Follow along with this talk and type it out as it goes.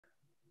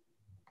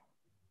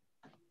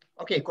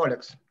Okay,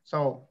 colleagues,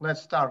 so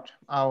let's start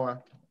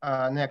our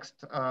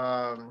next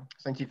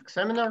scientific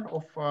seminar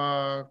of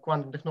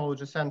Quantum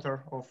Technology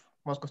Center of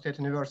Moscow State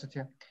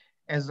University.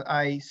 As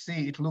I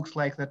see, it looks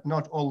like that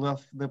not all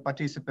of the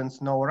participants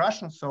know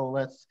Russian, so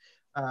let's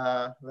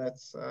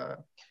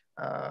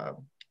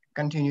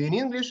continue in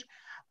English.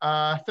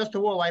 First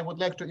of all, I would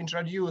like to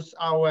introduce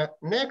our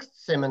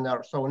next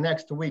seminar. So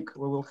next week,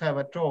 we will have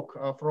a talk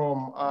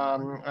from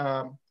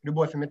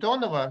Lyubov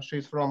Mitonova.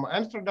 She's from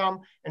Amsterdam,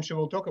 and she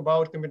will talk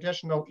about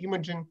computational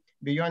imaging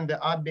beyond the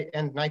ABBI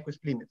and Nyquist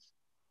limits.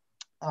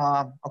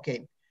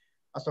 Okay,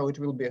 so it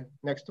will be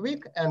next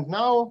week. And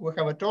now we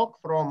have a talk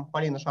from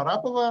Polina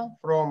Sharapova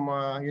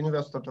from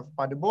University of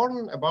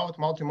Paderborn about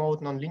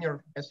multimode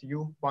nonlinear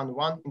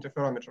SU11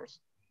 interferometers.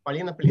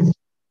 Polina, please.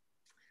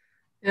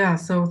 Yeah,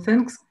 so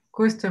thanks,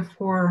 Kostya,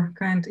 for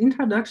kind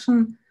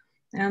introduction,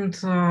 and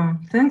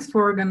thanks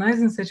for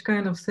organizing such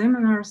kind of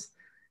seminars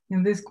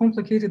in this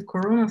complicated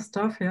Corona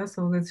stuff. Yeah,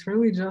 so that's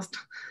really just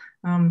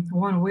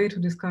one way to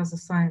discuss the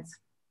science.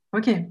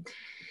 Okay,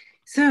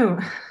 so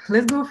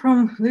let's go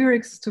from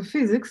lyrics to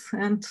physics,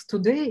 and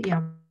today,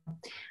 yeah,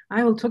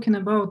 I will talking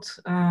about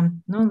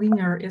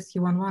nonlinear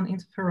SU11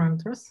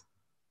 interferometers.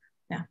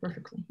 Yeah,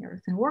 perfectly,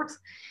 everything works.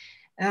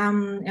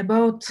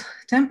 About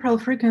temporal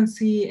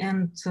frequency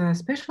and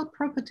special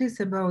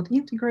properties, about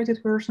integrated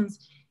versions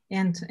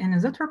and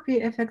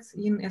anisotropy effects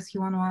in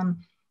SU11.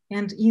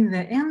 And in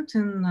the end,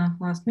 in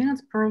last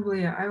minutes,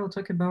 probably I will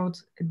talk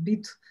about a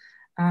bit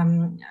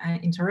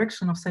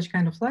interaction of such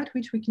kind of light,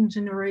 which we can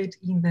generate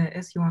in the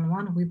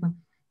SU11 with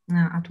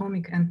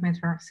atomic and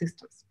matter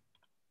systems.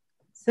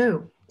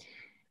 So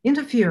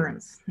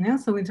interference. Yeah,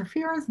 so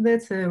interference,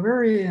 that's a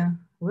very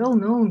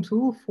well-known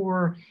tool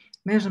for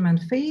measurement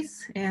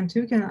phase, and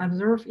you can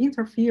observe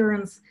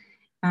interference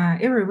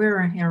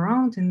everywhere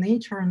around in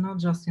nature, not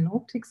just in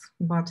optics,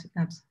 but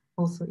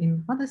also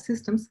in other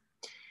systems.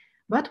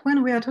 But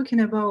when we are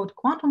talking about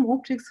quantum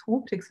optics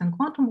and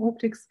quantum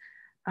optics,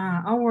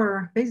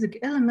 our basic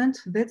element,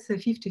 that's a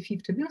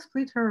 50-50 beam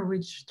splitter,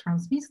 which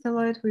transmits the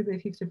light with a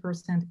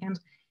 50% and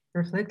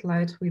reflect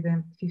light with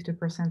a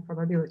 50%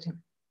 probability.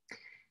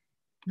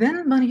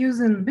 Then by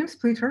using beam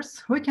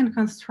splitters, we can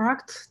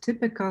construct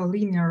typical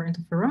linear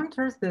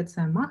interferometers. That's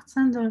a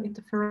Mach-Zehnder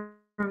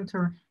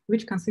interferometer,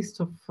 which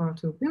consists of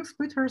two beam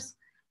splitters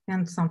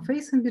and some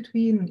phase in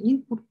between,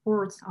 input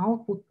ports,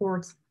 output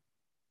ports,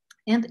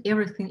 and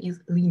everything is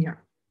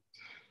linear.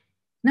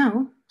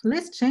 Now,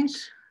 let's change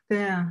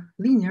the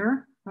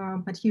linear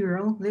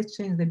material. Let's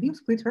change the beam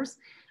splitters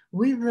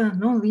with the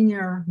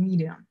nonlinear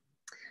medium.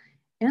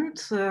 And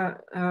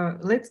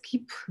let's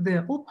keep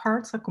all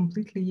parts are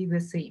completely the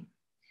same.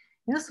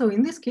 Yeah, so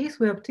in this case,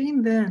 we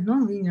obtain the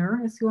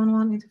nonlinear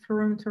SU11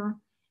 interferometer.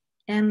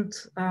 And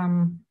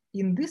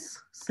in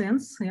this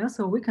sense, yeah,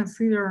 so we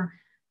consider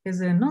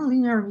as a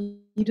nonlinear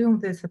medium,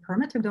 there's a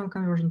parametric down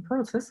conversion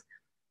process,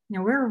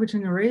 where we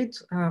generate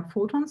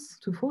photons,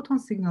 two-photon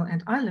signal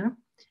and Euler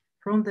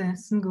from the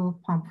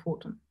single pump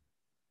photon.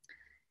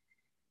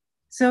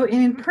 So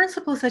in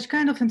principle, such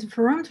kind of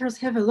interferometers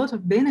have a lot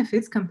of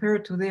benefits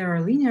compared to their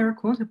linear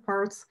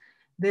counterparts.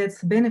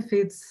 That's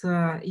benefits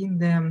in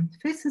the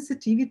phase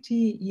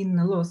sensitivity in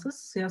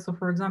losses. Yeah, so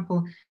for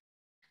example,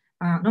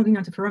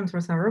 nonlinear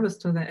interferometers are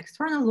robust to the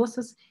external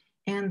losses,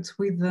 and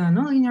with the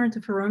nonlinear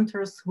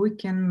interferometers, we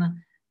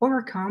can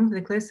overcome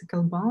the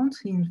classical bound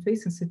in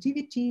phase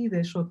sensitivity,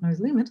 the short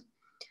noise limit,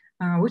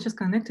 which is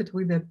connected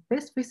with the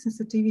best phase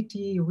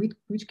sensitivity,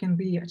 which can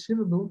be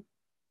achievable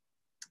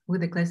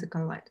with the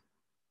classical light.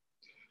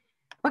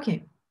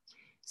 Okay,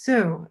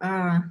 so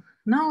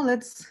now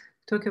let's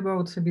talk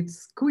about a bit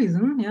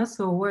squeezing. Yeah,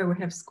 so why we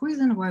have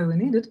squeezing, why we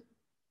need it,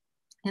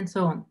 and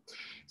so on.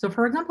 So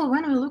for example,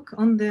 when we look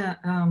on the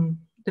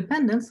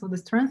dependence of the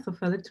strength of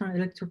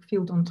electric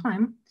field on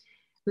time,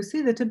 we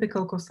see the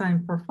typical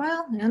cosine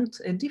profile, and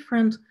at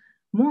different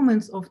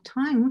moments of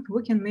time,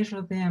 we can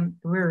measure the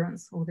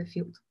variance of the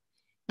field.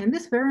 And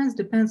this variance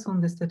depends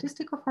on the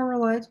statistic of our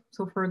light.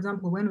 So for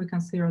example, when we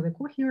consider the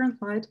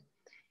coherent light,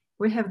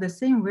 we have the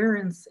same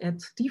variance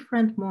at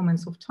different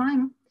moments of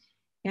time.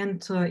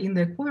 And in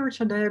the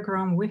quadrature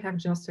diagram, we have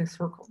just a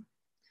circle.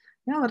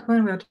 Yeah, but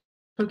when we are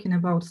talking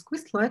about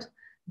squeezed light,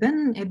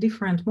 then at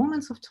different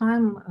moments of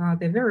time,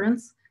 the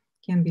variance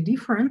can be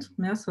different.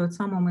 Yeah, so at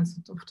some moments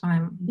of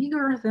time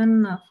bigger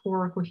than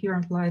for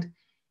coherent light,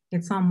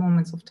 at some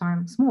moments of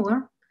time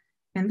smaller.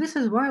 And this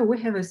is why we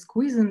have a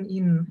squeezing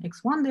in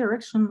x1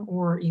 direction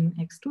or in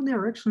x2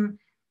 direction.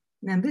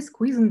 And this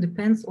squeezing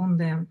depends on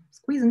the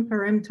squeezing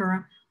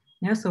parameter,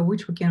 yeah, so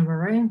which we can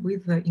vary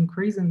with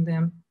increasing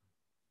the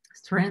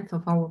strength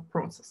of our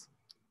process,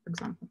 for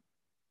example.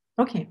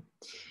 Okay,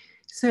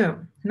 so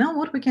now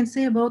what we can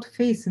say about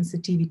phase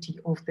sensitivity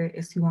of the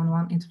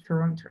SU11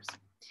 interferometers.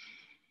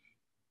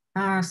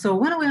 So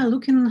when we are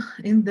looking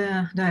in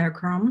the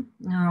diagram,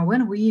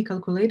 when we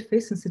calculate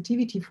phase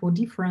sensitivity for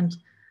different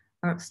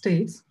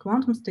states,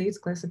 quantum states,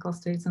 classical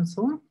states, and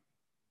so on,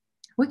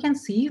 we can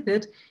see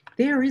that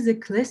there is a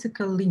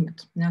classical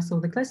limit. Now, so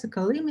the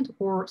classical limit,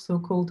 or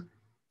so-called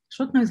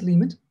short noise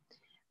limit,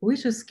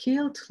 which is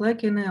scaled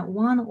like in a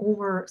 1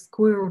 over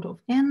square root of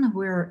n,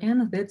 where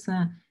n, that's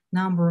a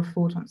number of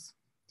photons.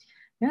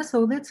 Yeah,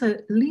 so that's a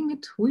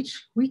limit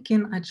which we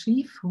can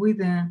achieve with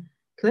a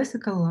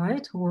classical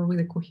light or with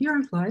a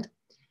coherent light.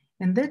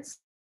 And that's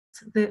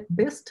the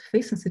best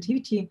phase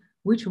sensitivity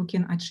which we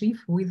can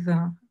achieve with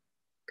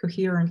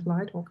coherent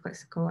light or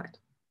classical light.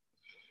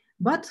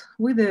 But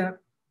with the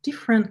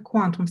different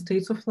quantum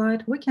states of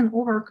light, we can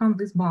overcome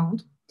this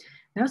bound.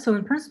 Yeah, so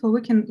in principle,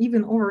 we can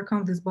even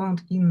overcome this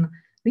bound in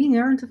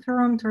linear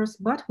interferometers,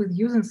 but with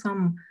using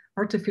some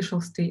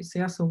artificial states.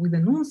 Yeah, so with a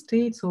known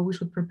state, so we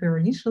should prepare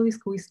initially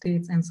squeezed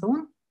states and so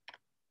on.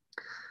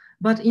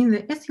 But in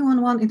the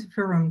SU11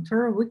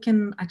 interferometer, we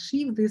can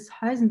achieve this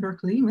Heisenberg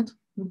limit.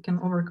 We can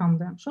overcome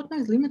the short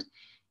noise limit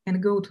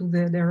and go to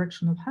the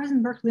direction of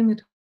Heisenberg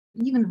limit,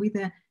 even with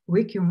a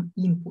vacuum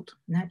input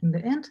in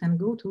the end, and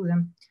go to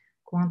the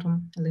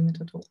quantum limit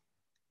at all.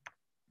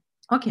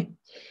 Okay,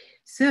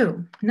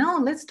 so now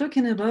let's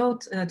talking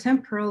about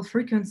temporal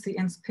frequency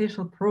and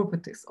spatial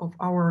properties of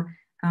our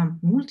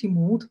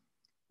multimode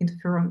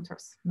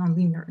interferometers,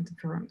 nonlinear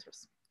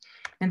interferometers.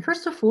 And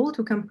first of all,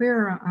 to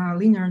compare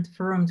linear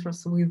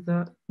interferometers with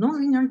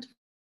nonlinear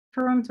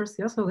interferometers,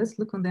 yeah, so let's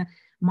look on the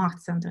Mach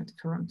center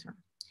interferometer.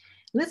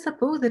 Let's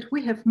suppose that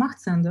we have Mach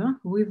sender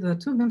with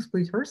 2 beam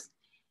splitters,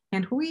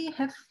 and we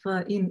have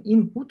in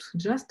input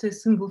just a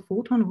single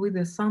photon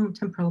with some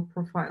temporal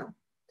profile.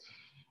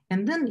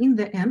 And then in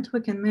the end,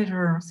 we can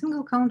measure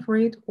single count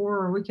rate,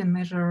 or we can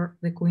measure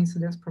the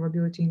coincidence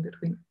probability in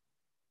between.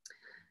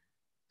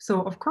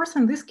 So of course,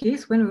 in this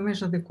case, when we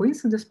measure the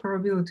coincidence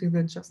probability,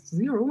 that's just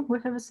 0, we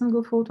have a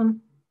single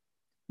photon.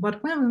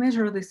 But when we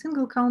measure the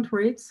single count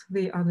rates,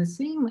 they are the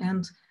same,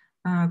 and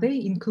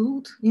they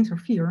include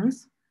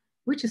interference,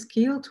 which is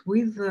scaled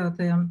with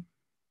the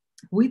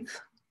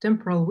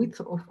temporal width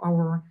of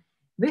our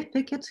wave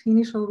packet,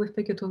 initial wave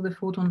packet of the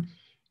photon.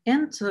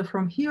 And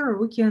from here,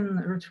 we can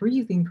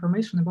retrieve the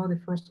information about the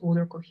first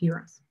order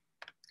coherence.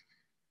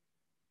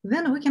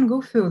 Then we can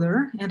go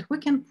further, and we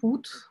can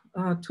put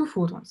 2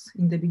 photons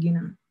in the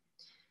beginning.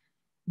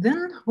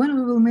 Then when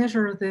we will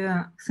measure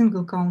the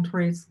single count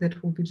rates,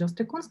 that will be just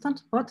a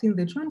constant, but in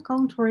the joint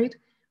count rate,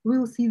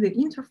 we'll see the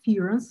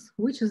interference,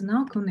 which is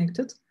now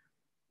connected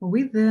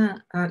with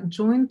the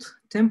joint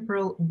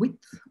temporal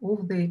width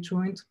of the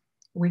joint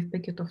wave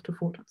packet of 2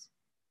 photons.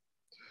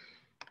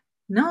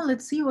 Now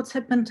let's see what's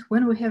happened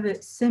when we have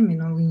a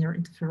semi-nonlinear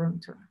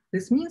interferometer.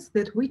 This means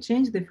that we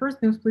change the first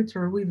beam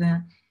splitter with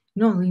a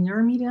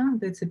nonlinear media,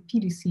 that's a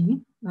PDC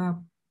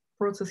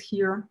process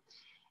here.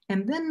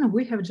 And then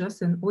we have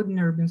just an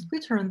ordinary beam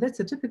splitter, and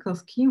that's a typical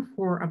scheme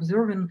for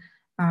observing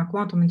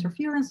quantum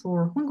interference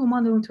or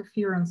Hongo-Mandel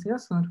interference.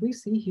 Yes, and we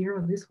see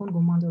here this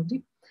Hongo-Mandel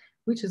dip,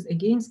 which is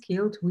again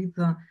scaled with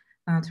the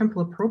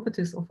temporal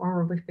properties of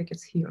our wave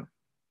packets here.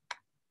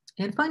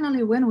 And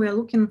finally, when we are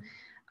looking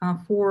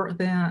for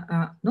the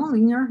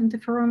nonlinear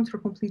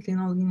interferometer, completely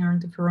nonlinear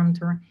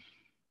interferometer,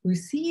 we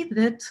see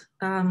that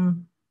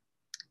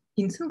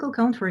in single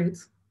count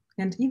rates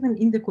and even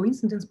in the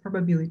coincidence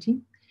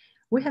probability,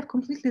 we have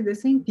completely the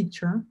same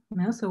picture.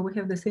 Yeah? So we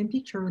have the same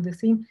picture with the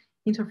same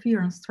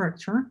interference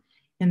structure.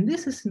 And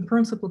this is in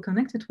principle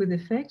connected with the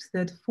fact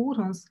that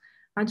photons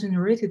are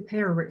generated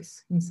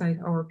pairwise inside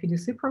our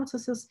PDC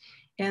processes.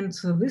 And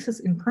so this is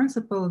in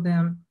principle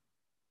the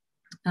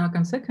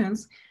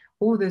consequence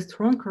or the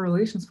strong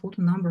correlations,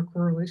 photon number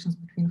correlations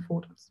between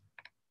photons.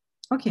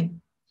 Okay,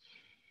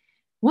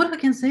 what we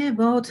can say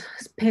about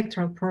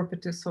spectral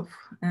properties of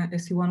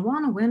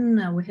SU11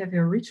 when we have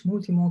a rich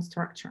multimode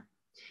structure.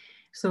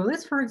 So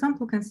let's, for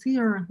example,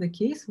 consider the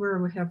case where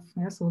we have,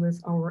 so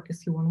that's our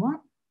SU11,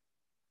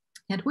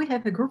 and we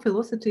have a group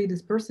velocity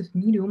dispersive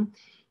medium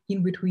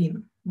in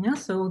between. Yeah,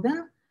 so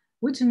then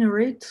we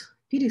generate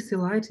PDC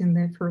light in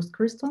the first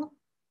crystal.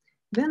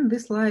 Then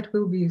this light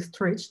will be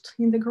stretched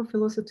in the group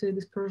velocity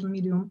dispersion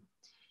medium.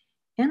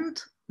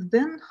 And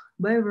then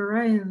by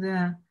varying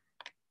the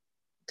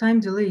time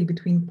delay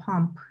between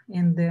pump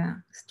and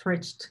the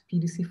stretched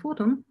PDC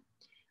photon,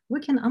 we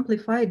can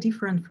amplify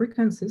different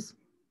frequencies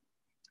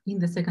in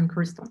the second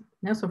crystal.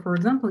 Now, so for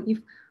example, if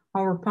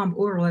our pump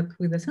overlaps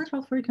with the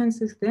central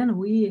frequencies, then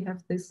we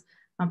have this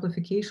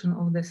amplification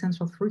of the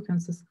central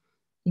frequencies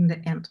in the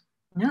end.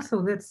 Yeah,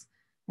 so that's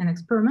an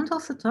experimental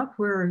setup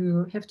where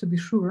you have to be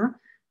sure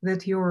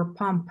that your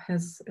pump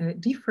has a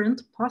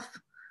different path,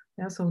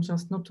 yeah, so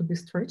just not to be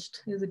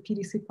stretched as a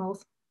PDC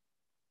pulse.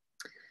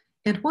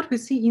 And what we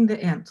see in the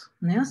end,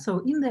 yeah, so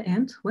in the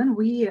end, when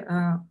we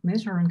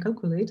measure and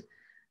calculate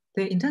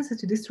the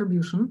intensity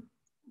distribution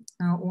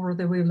or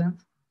the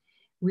wavelength,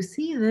 we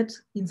see that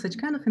in such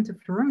kind of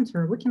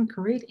interferometer, we can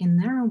create a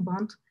narrow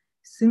band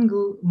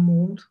single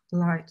mode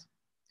light.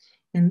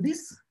 And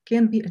this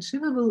can be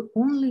achievable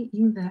only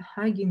in the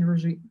high gain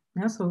regime.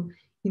 Yeah, so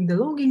in the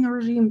low gain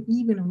regime,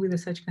 even with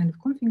such kind of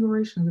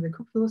configuration with a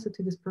group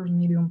velocity dispersion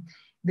medium,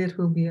 that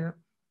will be a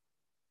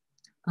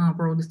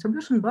broad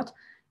distribution, but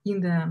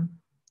in the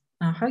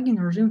high gain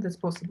regime, that's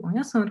possible.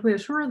 Yeah, so we are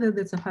sure that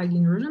that's a high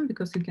gain regime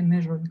because you can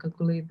measure and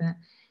calculate the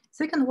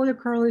second order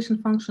correlation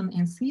function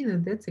and see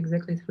that that's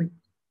exactly 3.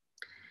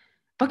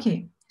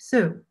 Okay,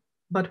 so,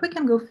 but we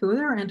can go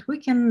further and we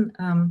can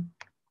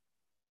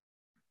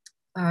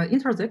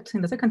intersect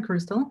in the second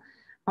crystal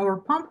our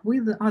pump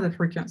with the other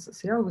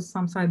frequencies, yeah, with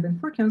some sideband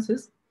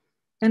frequencies.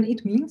 And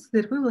it means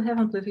that we will have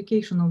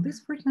amplification of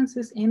these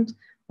frequencies and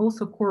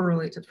also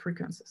correlated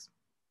frequencies.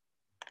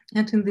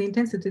 And in the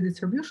intensity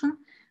distribution,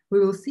 we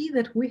will see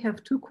that we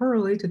have two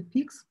correlated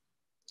peaks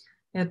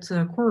at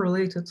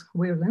correlated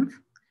wavelength.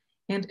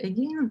 And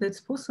again,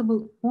 that's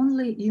possible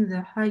only in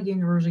the high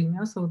gain regime.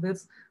 Yeah? So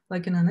that's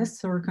like an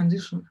unnecessary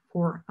condition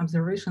for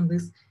observation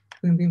these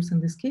twin beams in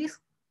this case.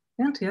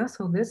 And yeah,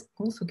 so this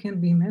also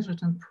can be measured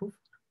and proved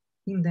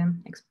in the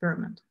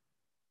experiment.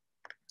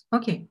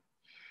 Okay.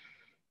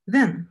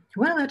 Then,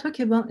 when we're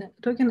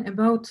talking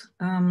about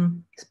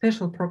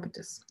special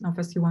properties of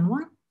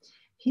SU11,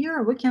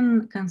 here we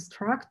can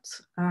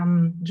construct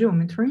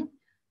geometry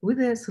with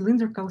a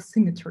cylindrical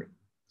symmetry.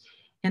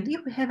 And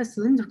if we have a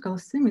cylindrical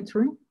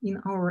symmetry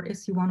in our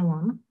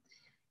SU11,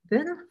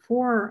 then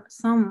for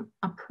some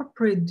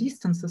appropriate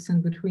distances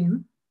in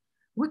between,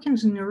 we can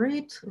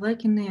generate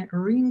like in a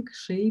ring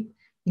shape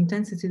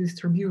intensity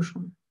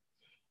distribution.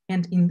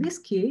 And in this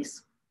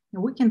case,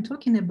 we can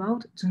talking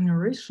about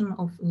generation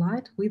of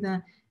light with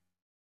a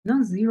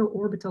non-zero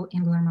orbital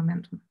angular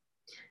momentum.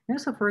 And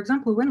so, for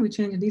example, when we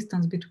change the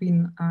distance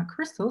between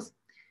crystals,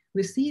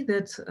 we see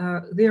that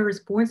there is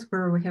points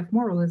where we have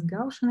more or less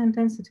Gaussian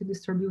intensity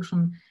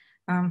distribution,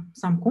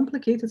 some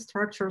complicated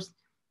structures,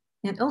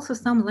 and also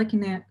some like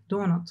in a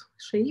donut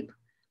shape,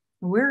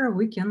 where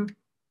we can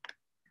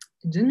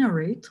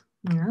generate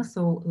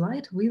so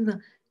light with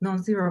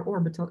non-zero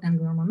orbital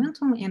angular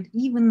momentum, and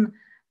even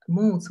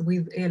modes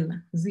with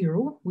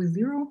L0, with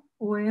 0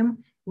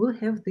 OM, will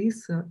have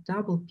this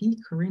double peak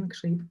ring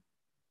shape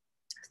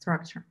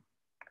structure.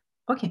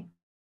 Okay.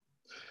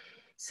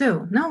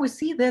 So now we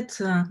see that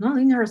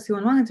nonlinear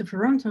SU11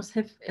 interferometers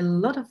have a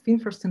lot of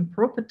interesting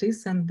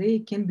properties, and they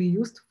can be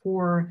used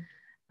for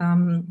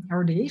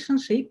radiation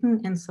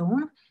shaping and so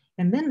on.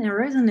 And then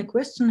arises a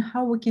question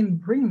how we can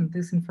bring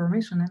this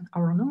information and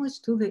our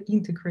knowledge to the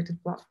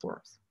integrated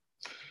platforms.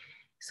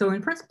 So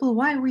in principle,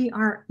 why we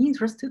are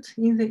interested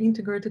in the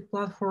integrated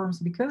platforms,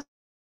 because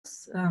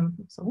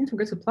so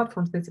integrated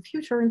platforms, that's the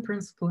future in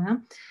principle. Yeah?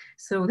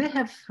 So they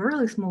have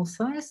really small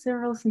size,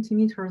 several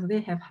centimeters,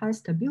 they have high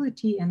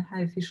stability and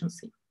high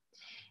efficiency.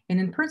 And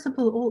in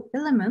principle, all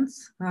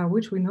elements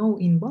which we know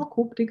in bulk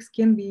optics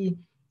can be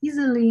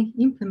easily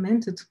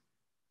implemented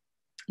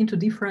into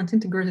different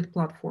integrated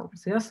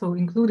platforms. Yeah? So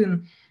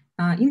including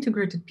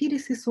integrated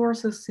PDC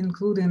sources,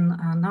 including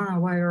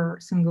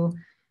nanowire single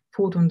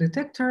photon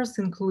detectors,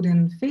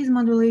 including phase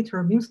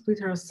modulator, beam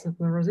splitters,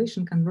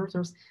 polarization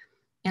converters,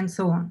 and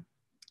so on.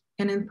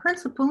 And in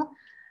principle,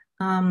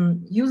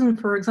 using,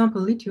 for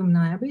example, lithium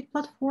niobate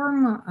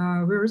platform,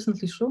 we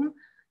recently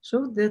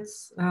showed that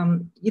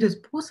it is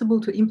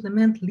possible to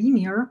implement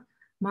linear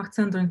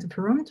Mach-Zehnder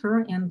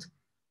interferometer, and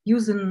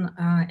using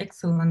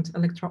excellent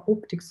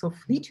electro-optics of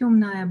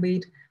lithium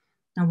niobate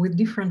with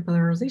different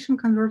polarization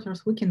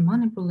converters, we can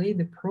manipulate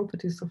the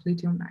properties of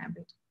lithium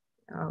niobate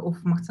of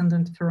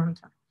Mach-Zehnder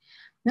interferometer.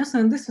 Yes,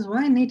 and this is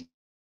why a native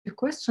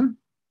question,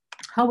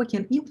 how we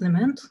can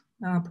implement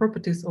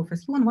properties of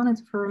SU11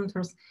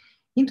 interferometers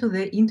into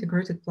the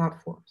integrated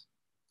platforms.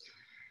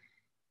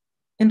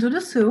 And to do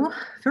so,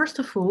 first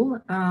of all,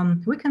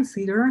 we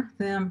consider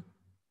the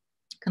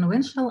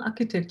conventional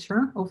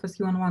architecture of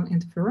SU11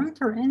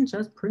 interferometer and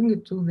just bring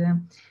it to the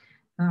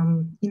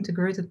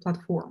integrated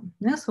platform.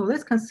 Yeah, so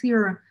let's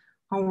consider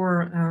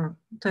our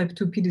type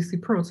 2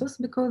 PDC process,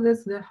 because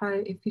that's the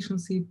high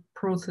efficiency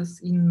process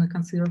in the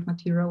considered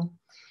material.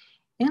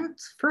 And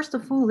first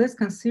of all, let's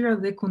consider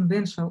the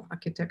conventional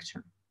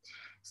architecture.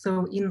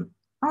 So in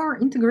our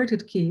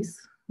integrated case,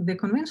 the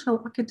conventional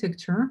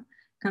architecture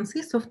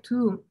consists of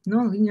two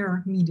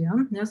nonlinear media.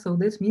 Yeah, so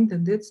that means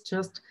that that's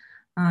just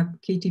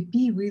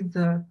KTP with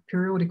the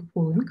periodic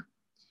pooling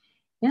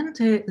and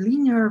a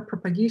linear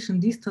propagation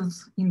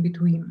distance in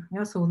between.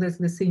 Yeah, so that's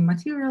the same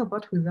material,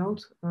 but without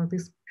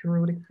this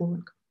periodic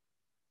pooling.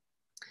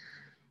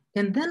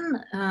 And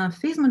then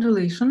phase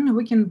modulation,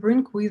 we can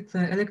bring with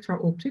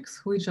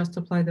electro-optics. We just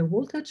apply the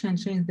voltage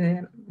and change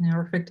the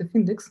refractive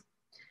index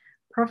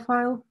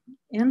profile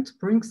and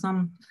bring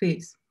some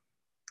phase.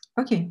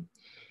 Okay,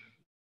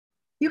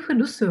 if we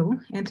do so,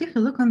 and if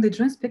we look on the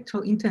joint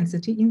spectral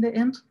intensity in the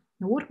end,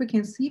 what we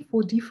can see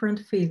for different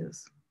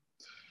phases.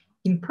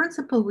 In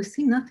principle, we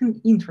see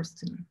nothing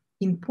interesting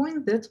in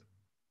point that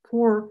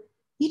for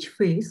each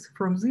phase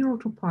from 0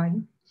 to pi,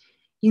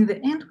 in the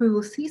end, we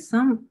will see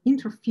some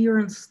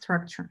interference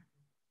structure.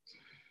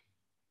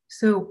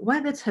 So why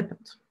that's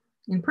happened?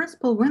 In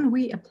principle, when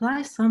we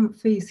apply some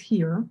phase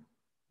here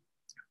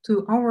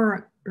to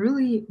our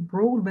really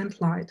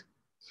broadband light,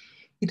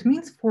 it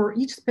means for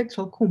each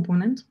spectral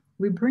component,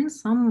 we bring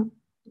some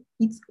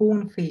its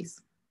own phase.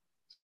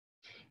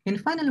 And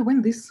finally,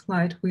 when this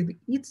light with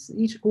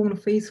each own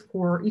phase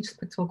for each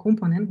spectral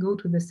component go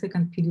to the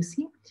second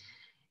PDC,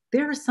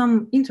 there is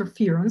some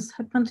interference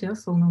happened, yeah,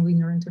 so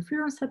nonlinear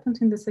interference happened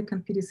in the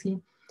second PDC.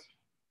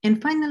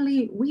 And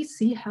finally, we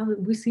see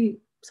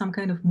some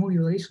kind of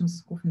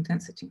modulations of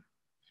intensity.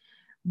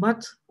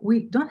 But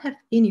we don't have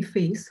any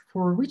phase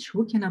for which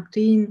we can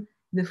obtain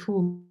the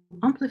full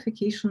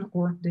amplification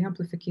or the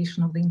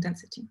amplification of the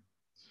intensity.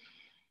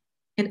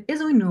 And as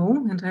we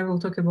know, and I will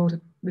talk about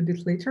it a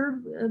bit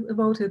later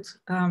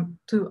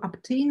to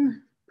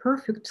obtain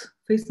perfect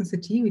phase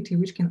sensitivity,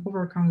 which can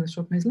overcome the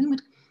short noise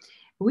limit,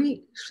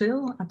 we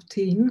shall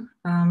obtain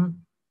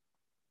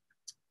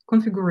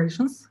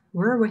configurations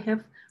where we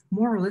have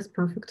more or less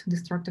perfect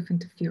destructive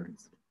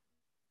interference.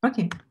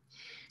 Okay,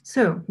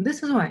 so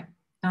this is why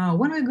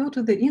when we go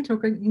to the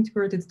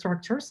integrated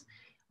structures,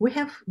 we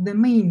have the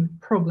main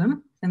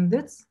problem, and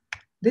that's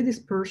the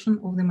dispersion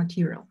of the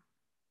material.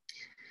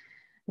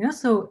 Yeah,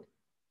 so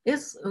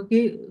as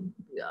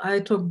I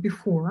talked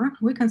before,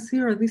 we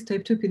consider this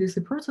type 2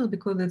 PDC process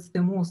because it's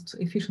the most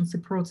efficiency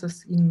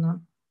process in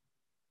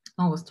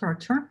our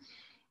structure.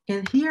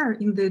 And here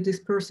in the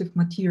dispersive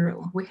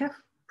material, we have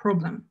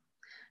problem.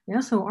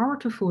 Yeah, so our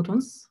two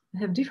photons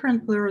have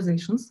different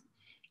polarizations,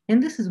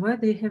 and this is why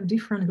they have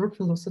different group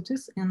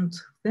velocities, and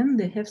then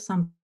they have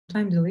some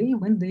time delay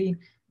when they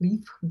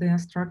leave the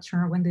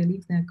structure, when they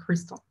leave the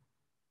crystal.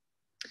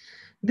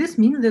 This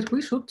means that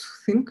we should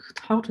think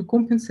how to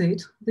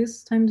compensate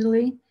this time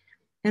delay,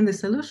 and the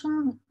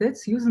solution,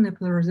 that's using a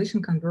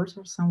polarization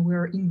converter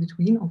somewhere in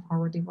between of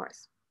our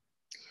device.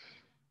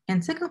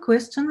 And second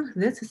question,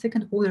 that's the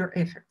second order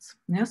effects.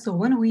 Yeah, so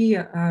when we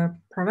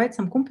provide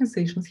some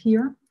compensations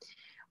here,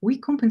 we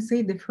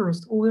compensate the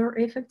first order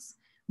effects,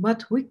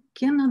 but we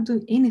cannot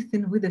do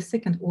anything with the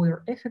second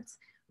order effects,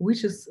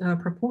 which is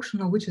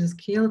proportional, which is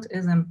scaled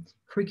as a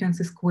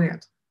frequency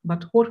squared.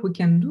 But what we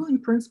can do in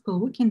principle,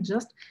 we can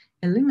just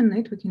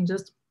eliminate, we can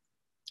just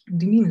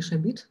diminish a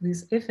bit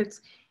these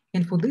effects.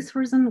 And for this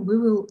reason, we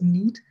will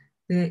need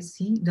the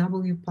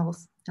CW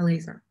pulse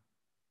laser.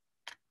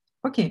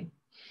 Okay,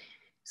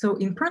 so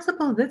in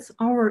principle, that's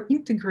our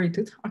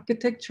integrated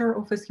architecture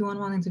of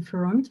SU11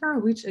 interferometer,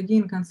 which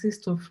again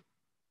consists of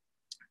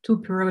two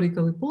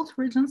periodically pulsed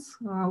regions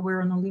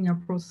where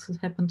nonlinear processes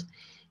happened,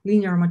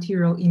 linear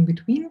material in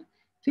between,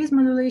 phase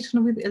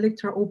modulation with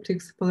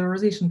electro-optics,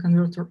 polarization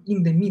converter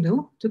in the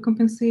middle to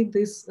compensate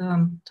this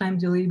time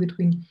delay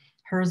between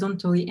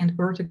horizontally and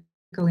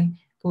vertically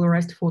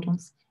polarized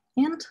photons.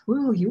 And we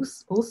will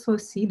use also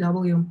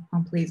CW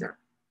pump laser.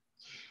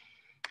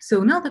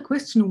 So now the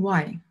question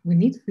why we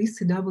need this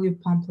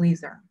CW pump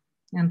laser.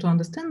 And to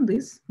understand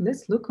this,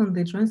 let's look on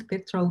the joint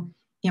spectral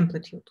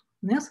amplitude.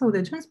 Yeah, so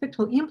the joint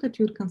spectral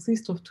amplitude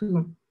consists of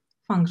two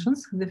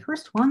functions. The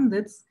first one,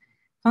 that's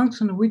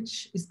function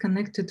which is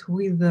connected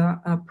with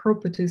the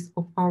properties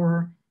of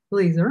our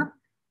laser,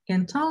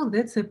 and tau,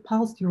 that's a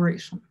pulse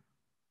duration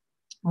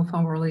of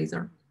our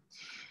laser.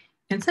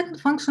 And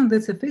second function,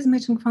 that's a phase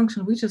matching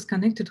function which is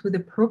connected with the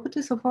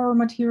properties of our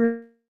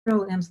material,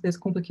 and that's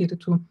complicated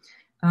to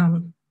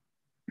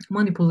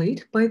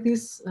manipulate by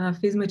this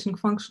phase matching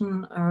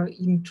function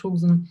in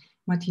chosen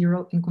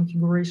material and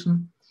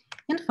configuration.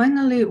 And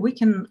finally, we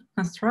can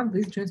construct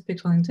this joint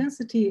spectral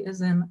intensity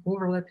as an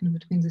overlapping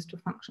between these two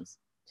functions.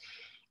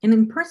 And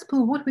in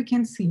principle, what we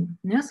can see,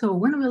 yeah, so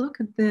when we look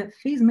at the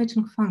phase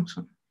matching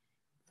function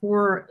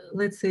for,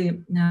 let's say,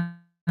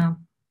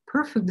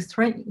 perfect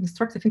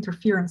destructive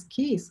interference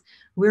case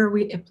where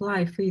we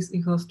apply phase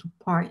equals to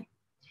pi,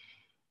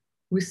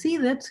 we see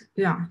that,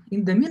 yeah,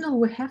 in the middle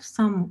we have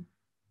some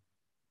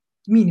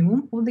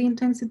minimum of the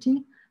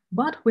intensity,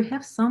 but we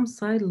have some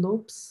side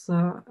lobes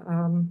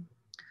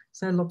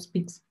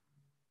peaks.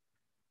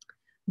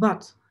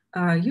 But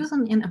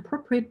using an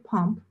appropriate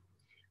pump,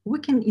 we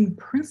can, in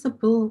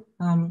principle,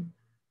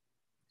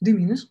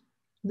 diminish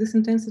this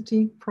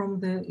intensity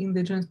from in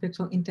the joint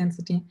spectral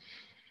intensity.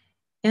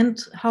 And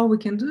how we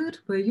can do it?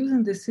 By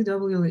using the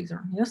CW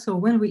laser. Yeah, so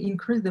when we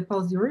increase the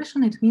pulse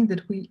duration, it means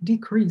that we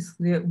decrease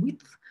the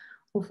width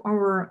of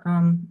our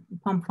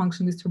pump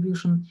function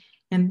distribution.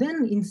 And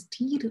then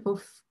instead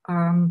of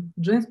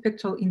joint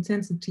spectral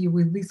intensity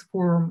with this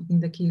form in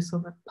the case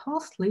of a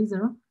pulse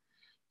laser,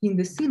 in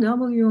the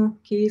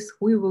CW case,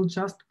 we will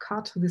just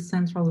cut the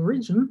central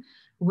region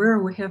where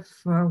we have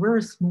a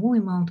very small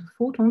amount of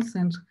photons,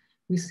 and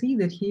we see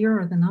that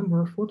here the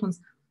number of photons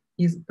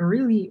is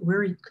really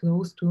very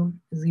close to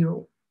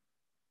 0.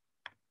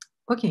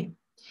 Okay,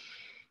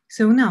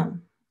 so now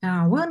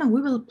when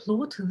we will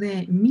plot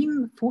the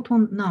mean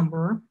photon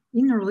number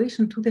in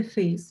relation to the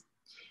phase,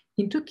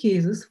 in two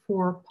cases,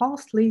 for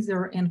pulse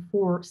laser and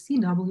for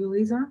CW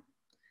laser,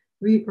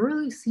 we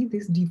really see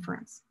this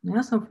difference.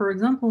 Yeah? So for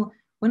example,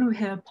 when we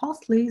have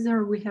pulse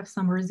laser, we have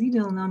some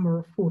residual number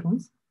of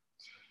photons.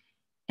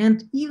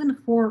 And even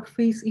for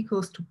phase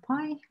equals to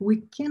pi,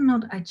 we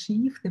cannot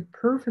achieve the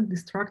perfect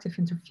destructive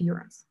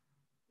interference.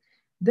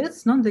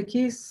 That's not the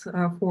case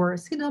for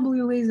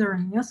CW laser,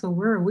 yeah, so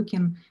where we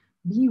can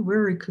be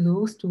very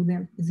close to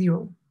the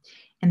 0.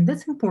 And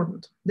that's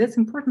important. That's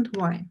important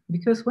why?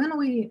 Because when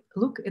we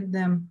look at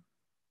the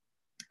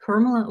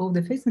formula of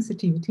the phase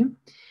sensitivity,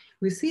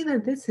 we see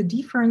that that's a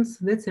difference,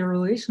 that's a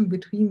relation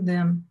between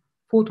the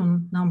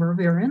photon number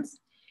variance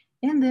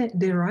and the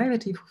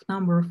derivative of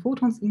number of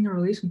photons in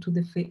relation to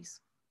the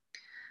phase.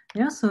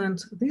 Yeah, so and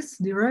this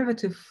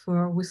derivative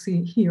we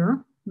see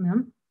here,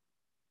 yeah,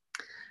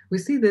 we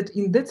see that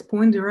in that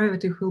point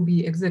derivative will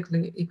be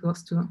exactly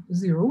equals to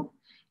 0.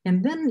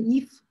 And then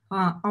if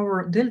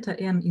our delta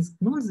n is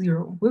not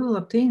 0, we will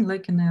obtain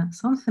like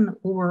something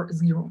over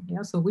 0,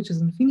 yeah, so which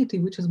is infinity,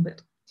 which is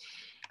bad.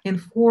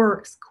 And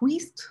for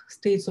squeezed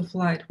states of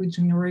light we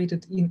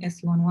generated in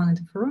S1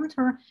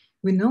 interferometer,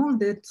 we know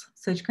that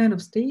such kind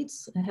of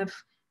states have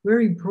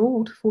very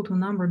broad photon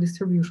number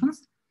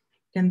distributions.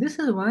 And this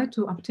is why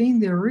to obtain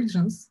the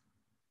regions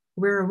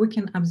where we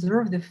can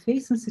observe the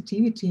phase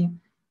sensitivity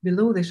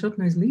below the shot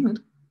noise limit,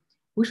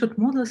 we should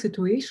model a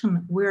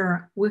situation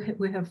where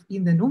we have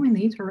in the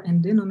numerator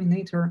and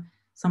denominator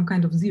some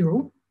kind of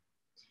 0.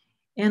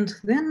 And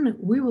then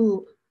we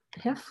will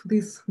have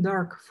these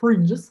dark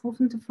fringes of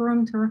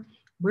interferometer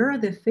where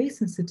the phase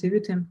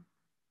sensitivity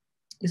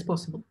is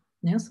possible.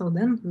 Yeah, so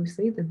then we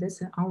say that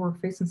that's our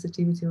phase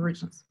sensitivity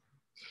regions.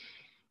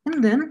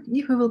 And then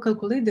if we will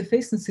calculate the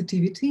phase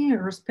sensitivity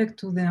respect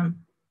to the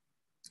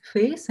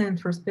phase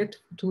and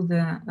respect to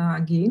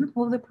the gain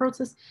of the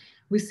process,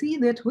 we see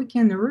that we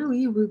can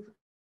really, with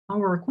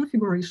our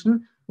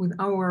configuration, with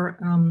our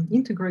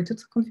integrated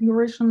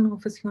configuration of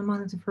S1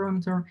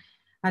 interferometer,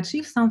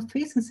 achieve some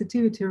phase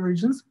sensitivity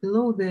regions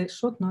below the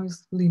shot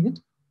noise limit.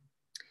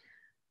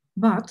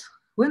 But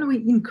when we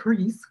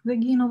increase the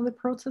gain of the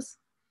process,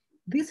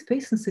 this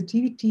phase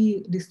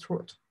sensitivity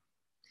destroyed.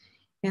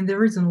 And the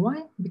reason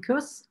why?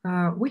 Because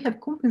we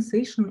have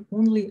compensation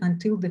only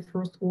until the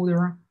first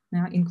order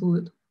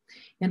included.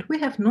 And we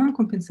have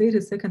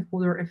non-compensated second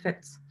order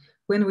effects.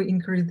 When we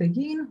increase the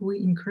gain, we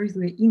increase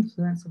the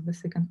influence of the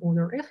second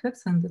order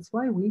effects, and that's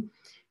why we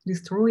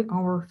destroy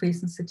our phase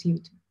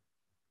sensitivity.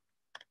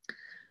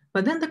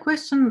 But then the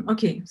question,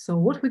 okay, so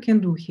what we can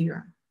do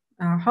here?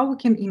 How we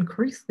can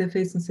increase the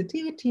phase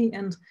sensitivity?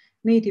 And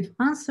native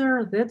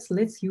answer, that's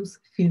let's use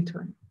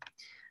filtering.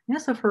 Yeah,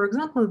 so for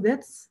example,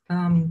 that's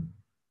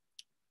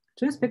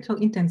spectral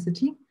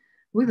intensity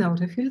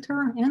without a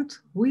filter and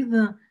with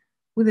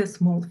a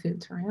small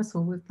filter, yeah, so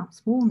with a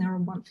small narrow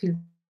band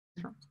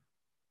filter.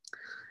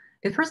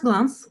 At first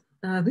glance,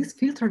 this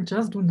filter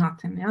just do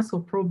nothing, yeah, so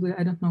probably,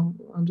 I don't know,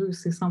 do you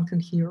see something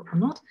here or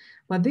not,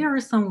 but there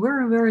is some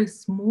very, very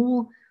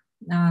small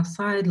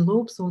side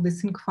lobes of the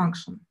sync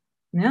function.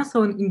 Yeah,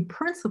 so in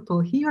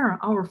principle here,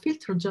 our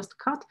filter just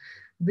cut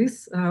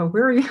this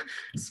very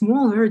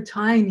small, very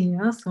tiny,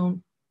 yeah, so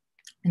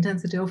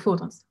intensity of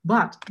photons.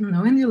 But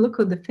when you look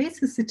at the phase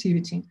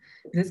sensitivity,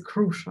 that's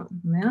crucial.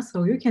 Yeah?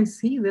 So you can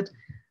see that,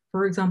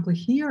 for example,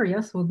 here,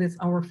 yeah, so that's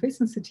our phase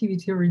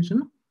sensitivity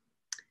region.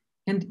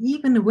 And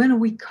even when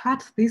we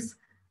cut this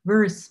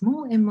very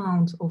small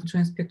amount of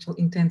joint spectral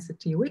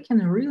intensity, we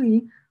can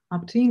really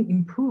obtain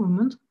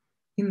improvement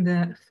in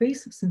the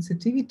phase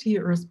sensitivity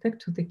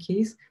respect to the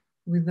case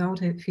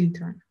without a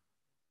filter.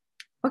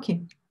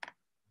 Okay,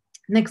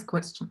 next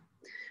question.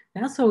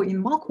 Yeah, so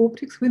in bulk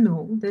optics, we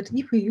know that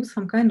if we use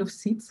some kind of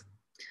seeds,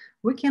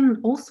 we can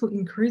also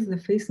increase the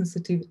phase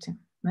sensitivity.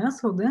 Yeah,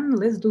 so then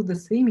let's do the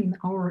same in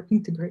our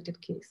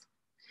integrated case.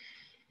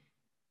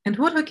 And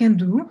what we can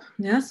do,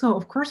 yeah, so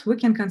of course we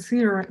can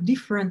consider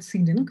different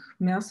seeding,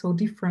 yeah, so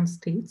different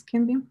states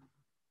can be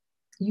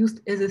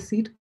used as a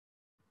seed.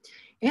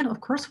 And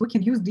of course we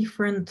can use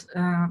different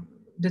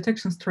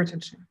detection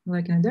strategy,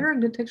 like a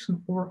direct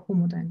detection or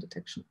homodynamic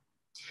detection.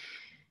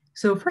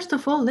 So first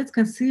of all, let's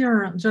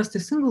consider just a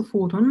single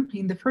photon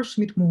in the first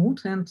Schmidt mode,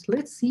 and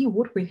let's see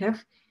what we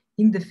have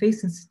in the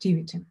phase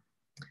sensitivity.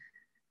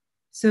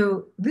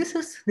 So this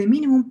is the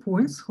minimum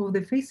points of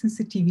the phase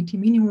sensitivity,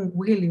 minimum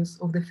values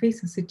of the phase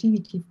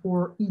sensitivity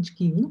for each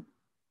gain,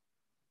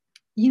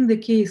 in the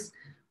case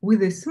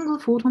with a single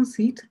photon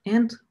seed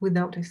and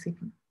without a seed.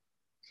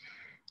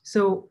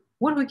 So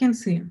what we can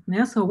see,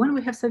 yeah, so when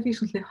we have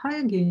sufficiently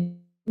higher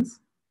gains,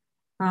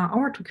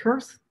 our two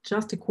curves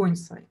just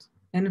coincide.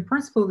 And in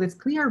principle, that's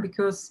clear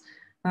because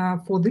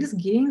for these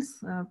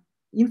gains,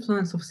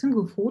 influence of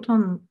single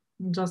photon,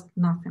 just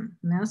nothing.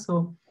 Yeah?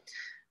 So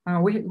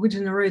we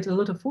generate a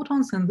lot of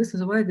photons, and this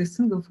is why the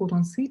single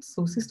photon seed,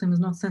 so system is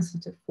not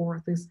sensitive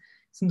for this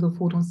single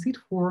photon seed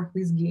for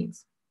these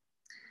gains.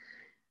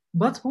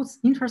 But what's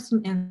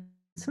interesting and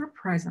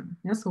surprising,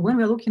 yeah? So when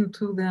we're looking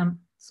to the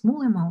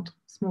small amount,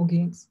 small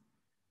gains,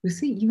 we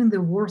see even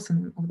the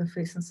worsening of the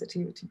phase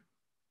sensitivity.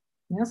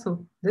 Yeah,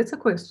 so that's a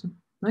question.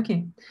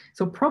 Okay,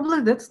 so probably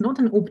that's not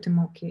an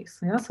optimal case.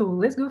 Yeah, so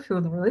let's go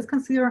further. Let's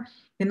consider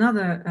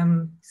another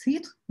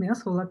seed. Yeah,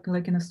 so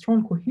like in a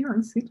strong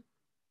coherent seed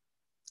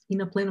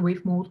in a plane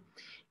wave mode.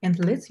 And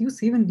let's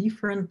use even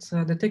different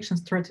detection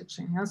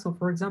strategy. Yeah, so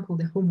for example,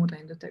 the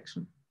homodynamic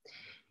detection.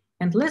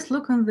 And let's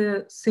look on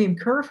the same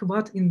curve,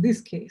 but in this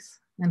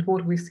case. And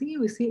what we see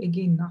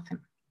again nothing.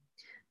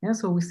 Yeah,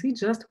 so we see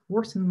just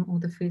worsening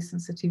of the phase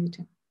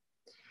sensitivity.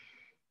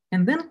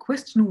 And then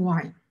question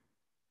why?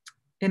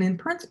 And in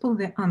principle,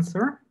 the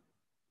answer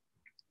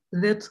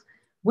that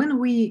when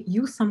we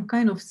use some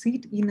kind of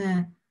seed in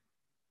a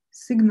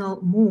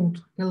signal mode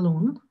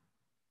alone,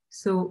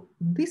 so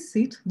this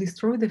seed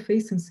destroys the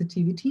phase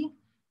sensitivity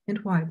And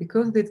why?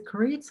 Because it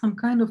creates some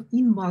kind of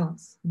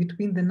imbalance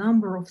between the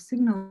number of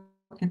signal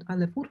and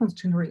other photons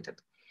generated.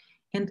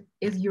 And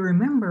as you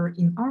remember,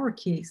 in our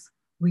case,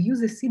 we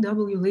use a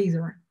CW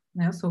laser,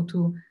 so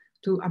to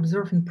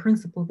observe in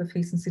principle the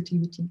phase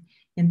sensitivity.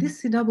 And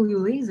this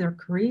CW laser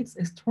creates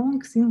a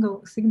strong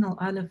single signal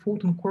other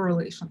photon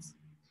correlations.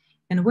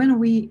 And when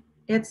we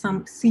add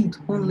some seed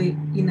only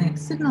in a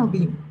signal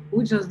beam,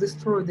 we just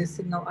destroy the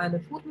signal other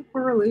photon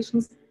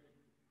correlations.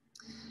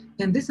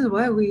 And this is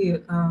why we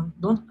do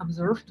not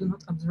observe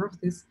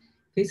this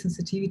phase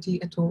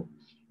sensitivity at all.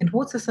 And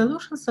what's the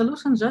solution?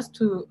 Solution just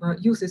to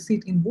use a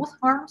seed in both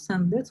arms,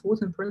 and that's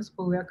what in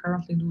principle we are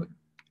currently doing.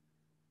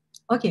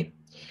 Okay,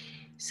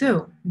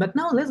 so, but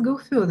now let's go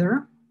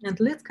further and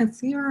let's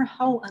consider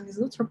how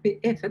anisotropy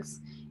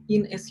effects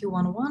in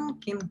SU11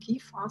 can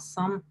give us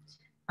some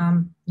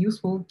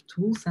useful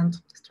tools and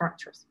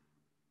structures.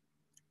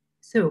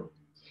 So,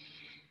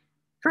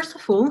 first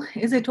of all,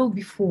 as I told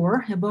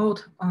before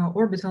about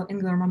orbital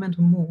angular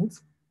momentum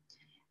modes,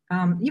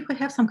 if we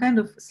have some kind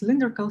of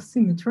cylindrical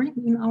symmetry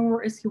in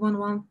our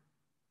SU11,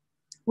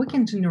 we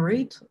can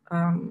generate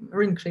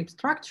ring-shaped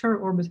structure,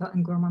 orbital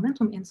angular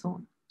momentum, and so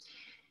on.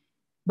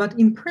 But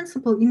in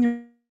principle,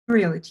 in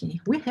reality,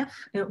 we have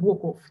a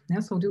walk-off.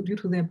 Yeah? So due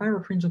to the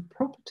birefringent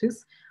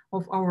properties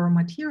of our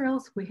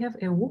materials, we have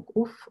a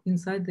walk-off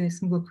inside the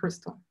single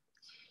crystal.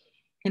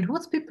 And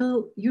what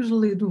people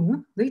usually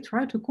do, they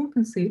try to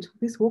compensate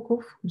this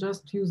walk-off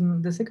just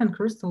using the second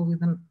crystal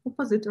with an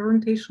opposite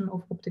orientation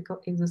of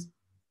optical axis.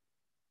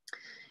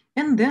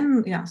 And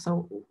then, yeah,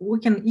 so we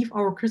can, if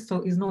our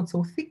crystal is not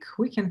so thick,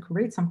 we can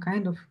create some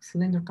kind of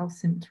cylindrical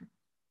symmetry.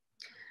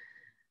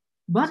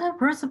 But in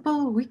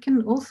principle, we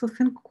can also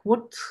think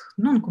what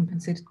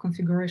non-compensated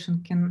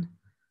configuration can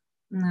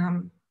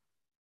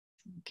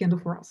do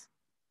for us.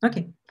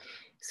 Okay,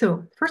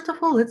 so first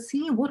of all, let's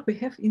see what we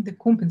have in the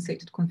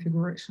compensated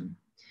configuration.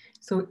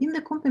 So in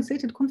the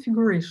compensated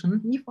configuration,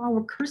 if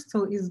our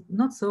crystal is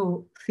not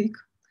so thick,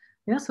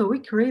 yeah, so we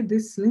create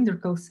this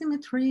cylindrical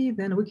symmetry,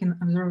 then we can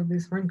observe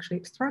this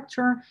ring-shaped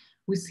structure.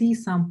 We see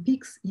some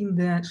peaks in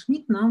the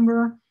Schmidt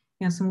number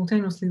and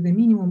simultaneously the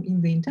minimum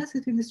in the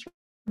intensity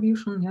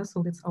distribution. Yeah,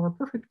 so that's our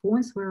perfect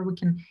points where we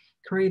can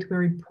create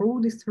very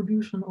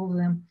pro-distribution of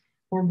the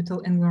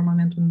orbital angular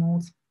momentum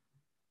modes.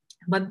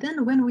 But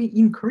then when we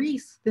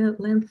increase the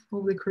length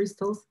of the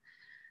crystals,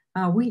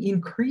 we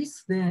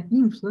increase the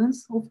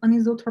influence of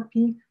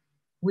anisotropy.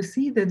 We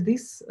see that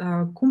this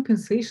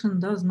compensation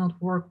does not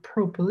work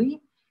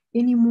properly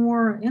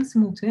anymore. And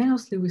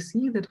simultaneously, we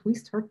see that we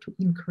start to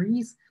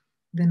increase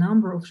the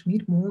number of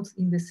Schmidt modes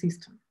in the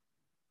system.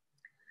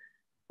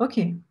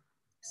 Okay,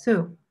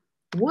 so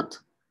what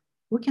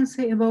we can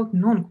say about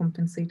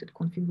non-compensated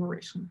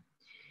configuration.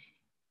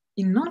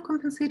 In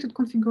non-compensated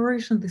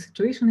configuration, the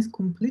situation is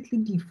completely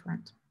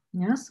different.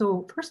 Yeah,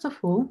 so first of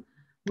all,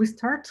 we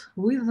start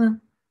with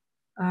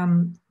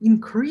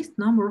increased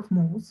number of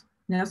modes.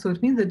 Yeah, so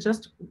it means that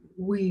just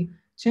we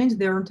change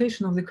the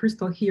orientation of the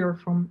crystal here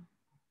from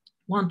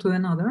one to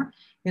another,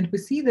 and we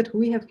see that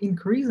we have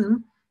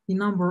increasing the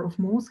number of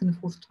modes in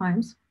 4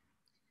 times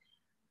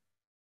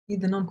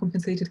in the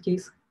non-compensated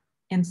case.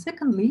 And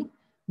secondly,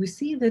 we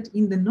see that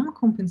in the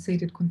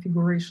non-compensated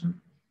configuration,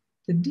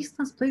 the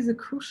distance plays a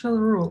crucial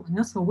role.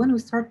 Yeah? So when we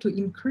start to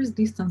increase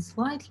distance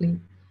slightly,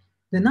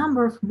 the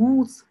number of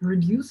modes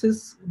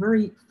reduces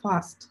very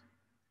fast.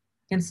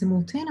 And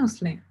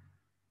simultaneously,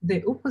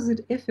 the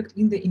opposite effect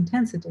in the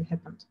intensity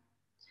happened.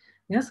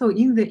 Yeah, so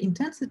in the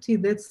intensity,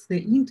 that's the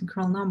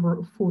integral number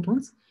of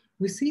photons,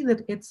 we see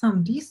that at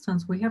some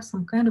distance, we have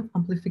some kind of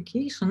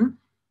amplification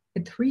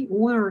at 3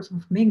 orders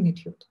of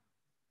magnitude.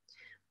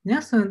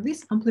 Yeah, so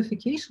this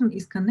amplification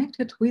is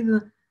connected with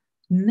the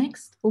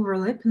next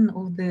overlapping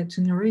of the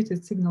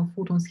generated signal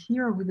photons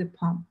here with the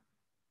pump.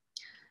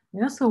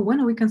 Yeah, so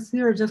when we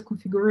consider just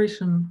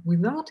configuration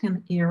without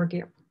an air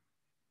gap,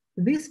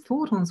 these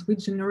photons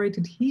which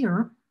generated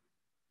here,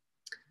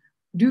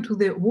 due to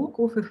the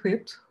walk-off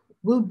effect,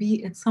 will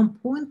be at some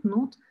point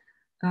not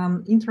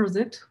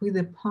intersect with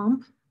the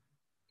pump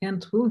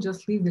and will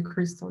just leave the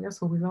crystal, yeah,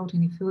 so without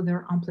any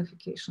further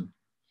amplification.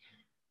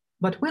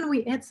 But when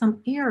we add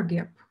some air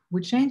gap,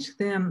 we change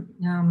the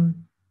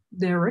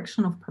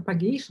direction of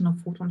propagation of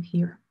photon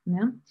here.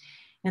 Yeah?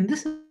 And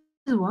this is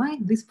why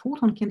this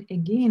photon can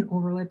again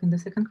overlap in the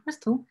second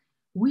crystal,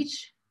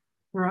 which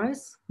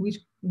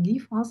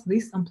give us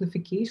this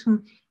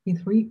amplification in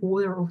 3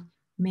 orders of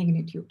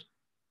magnitude.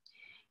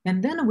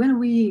 And then when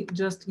we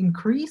just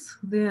increase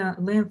the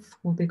length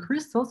of the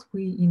crystals,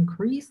 we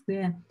increase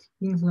the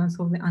influence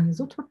of the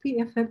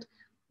anisotropy effect.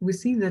 We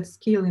see that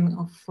scaling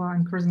of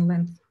increasing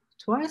length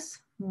twice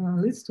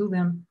leads to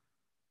the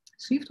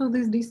shift of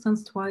this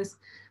distance twice.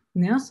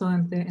 Yeah, so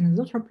and the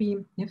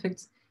anisotropy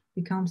effects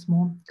becomes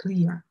more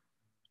clear.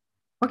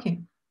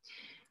 Okay,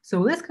 so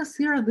let's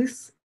consider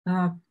this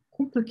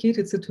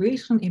complicated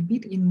situation a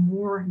bit in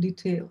more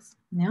details.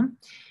 Yeah,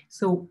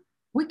 so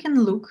we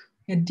can look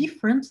at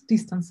different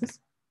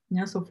distances.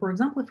 Yeah, so for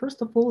example,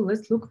 first of all,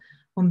 let's look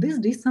on this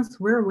distance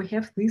where we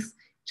have this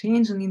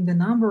change in the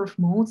number of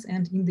modes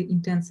and in the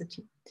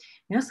intensity.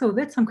 Yeah, so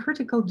that's some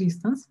critical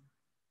distance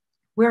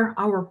where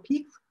our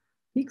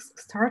peaks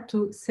start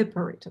to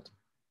separate it.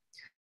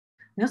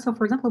 Yeah, so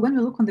for example, when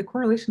we look on the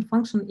correlation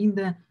function in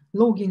the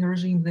low gain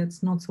regime,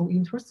 that's not so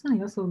interesting.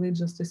 Yeah, so they're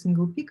just a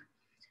single peak.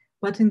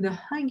 But in the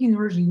high gain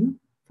regime,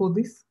 for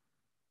this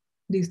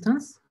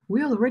distance,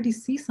 we already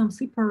see some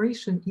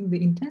separation in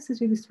the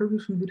intensity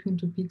distribution between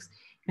two peaks,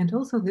 and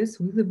also this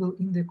visible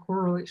in the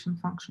correlation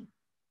function.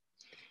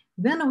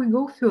 Then we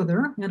go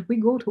further and we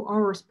go to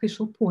our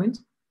special point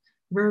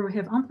where we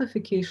have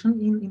amplification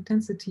in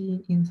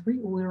intensity in 3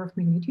 order of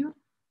magnitude.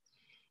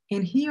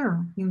 And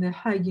here in the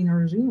high gain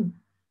regime,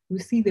 we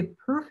see the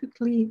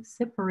perfectly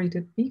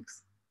separated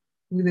peaks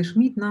with a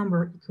Schmidt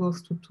number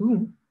equals to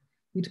 2.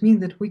 It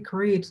means that we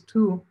create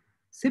two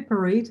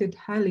separated,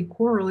 highly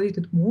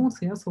correlated modes.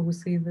 Yeah, so we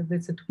say that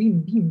that's a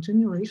twin beam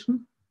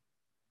generation.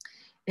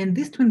 And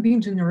this twin beam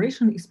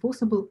generation is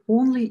possible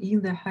only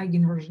in the high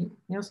gain regime.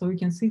 Yeah, so we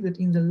can see that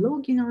in the low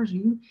gain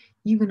regime,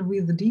 even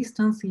with the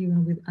distance,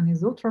 even with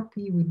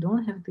anisotropy, we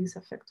don't have this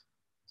effect.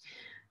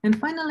 And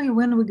finally,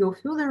 when we go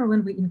further,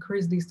 when we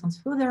increase distance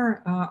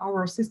further,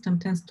 our system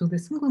tends to the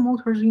single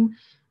mode regime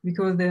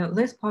because the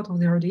less part of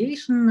the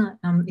radiation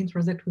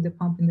intersect with the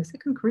pump in the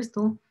second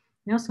crystal.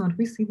 Yeah, so and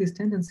we see this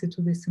tendency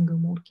to the single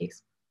mode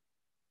case.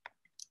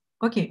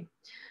 Okay,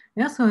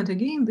 yeah, so and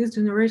again, this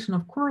generation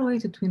of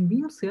correlated twin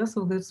beams, yeah,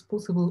 so that's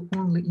possible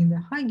only in the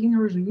high gain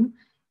regime,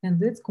 and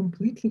that's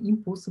completely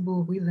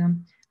impossible with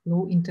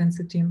low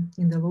intensity,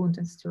 in the low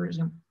intensity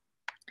regime.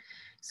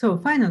 So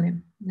finally,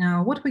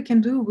 now what we can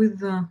do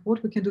with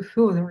what we can do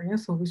further, yeah,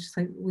 so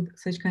with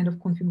such kind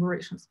of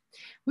configurations,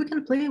 we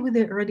can play with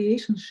the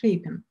radiation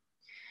shaping.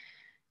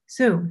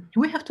 So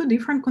we have two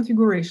different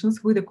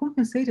configurations with a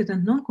compensated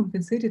and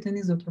non-compensated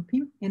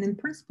anisotropy, and in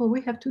principle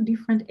we have two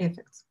different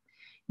effects.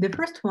 The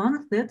first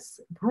one, that's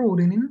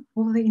broadening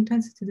of the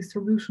intensity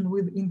distribution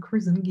with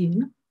increasing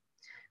gain.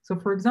 So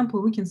for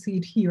example, we can see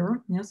it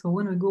here. Yeah, so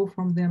when we go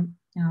from the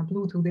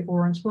blue to the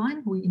orange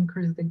line, we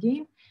increase the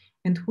gain,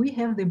 and we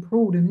have the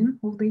broadening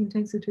of the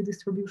intensity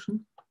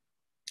distribution.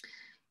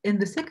 And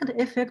the second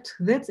effect,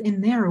 that's a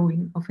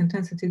narrowing of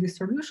intensity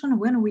distribution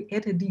when we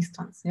add a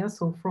distance. Yeah,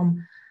 so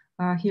from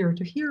here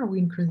to here, we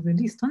increase the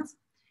distance,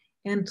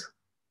 and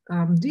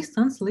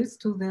distance leads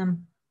to the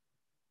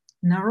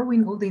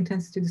narrowing of the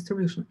intensity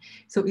distribution.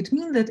 So it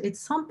means that at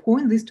some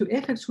point, these two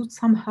effects should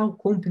somehow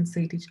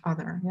compensate each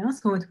other. Yeah,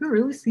 so we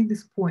really see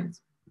these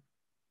points.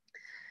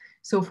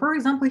 So for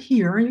example,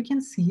 here you can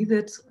see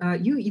that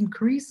you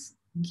increase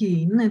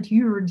gain and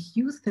you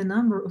reduce the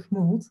number of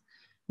modes,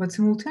 but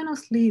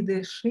simultaneously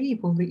the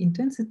shape of the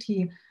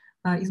intensity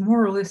is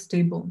more or less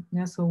stable.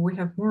 Yeah, so we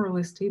have more or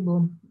less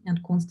stable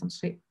and constant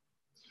shape.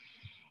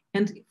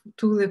 And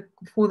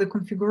for the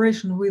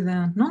configuration with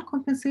a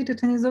non-compensated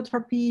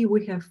anisotropy,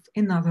 we have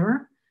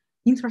another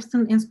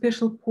interesting and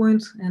special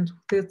point, and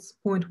that's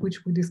point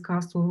which we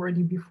discussed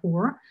already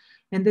before.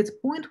 And that's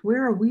point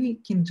where we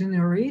can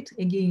generate,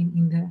 again,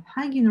 in the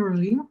high gain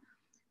regime,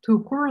 two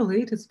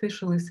correlated,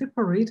 spatially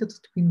separated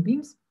twin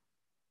beams.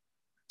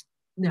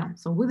 Yeah,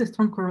 so with the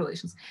strong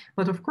correlations.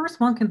 But of course,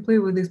 one can play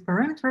with these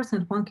parameters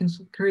and one can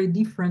create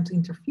different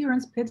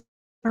interference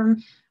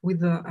pattern with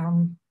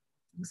the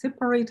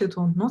separated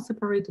or not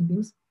separated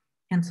beams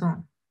and so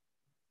on.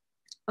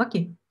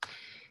 Okay,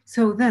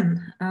 so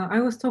then I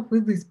will stop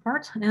with this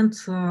part, and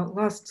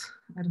last,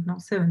 I don't know,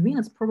 7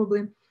 minutes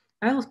probably,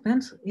 I will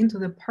spend into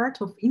the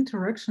part of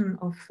interaction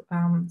of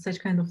such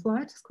kind of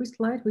light, squeezed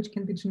light, which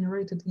can be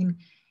generated in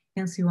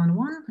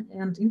NC11,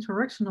 and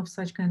interaction of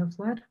such kind of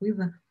light with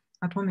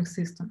atomic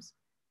systems.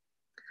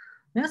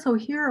 Yeah, so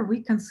here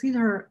we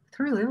consider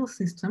 3-level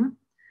system,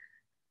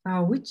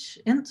 which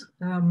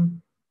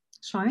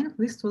shine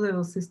these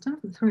 2-level systems,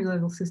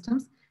 3-level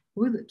systems,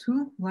 with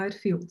 2 light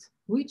fields,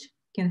 which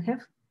can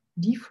have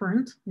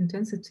different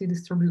intensity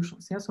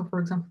distributions. Yeah, so for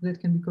example, that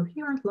can be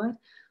coherent light,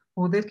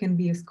 or that can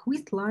be a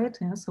squeezed light,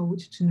 yeah, so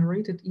which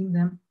generated in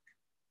the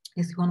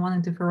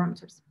SU11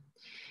 interferometers.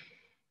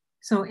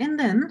 So, and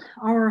then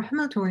our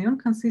Hamiltonian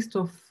consists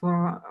of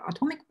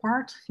atomic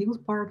part,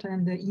 field part,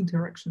 and the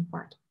interaction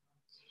part.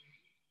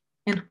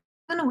 And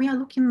when we are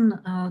looking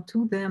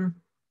to the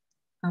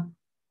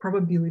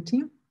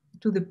probability,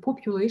 to the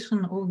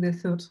population of the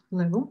 3rd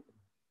level,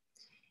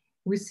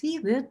 we see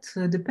that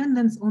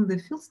dependence on the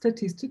field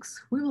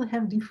statistics, we will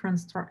have different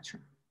structure.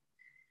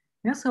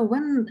 Yeah, so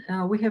when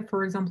we have,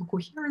 for example,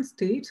 coherent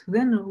state,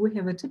 then we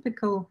have a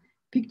typical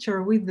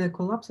picture with the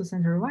collapses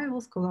and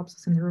revivals,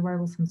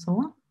 and so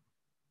on.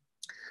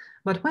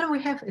 But when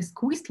we have a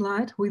squeezed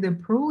light with a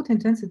broad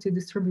intensity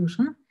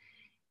distribution,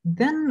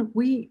 then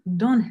we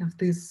don't have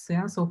this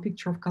so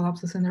picture of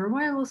collapses and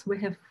revivals. We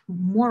have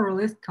more or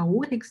less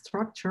chaotic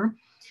structure.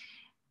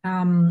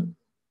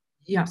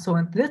 Yeah, so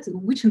and that's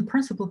which in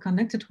principle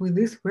connected with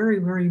this very,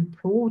 very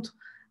broad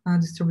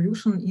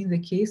distribution in the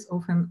case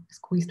of a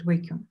squeezed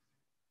vacuum.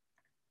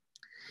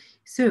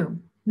 So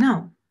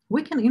now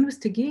we can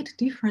investigate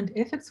different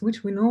effects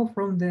which we know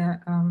from the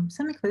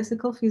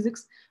semiclassical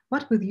physics,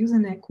 but with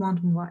using a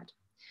quantum light.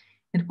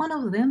 And one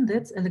of them,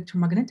 that's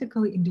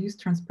electromagnetically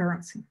induced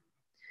transparency.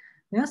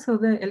 Yeah, so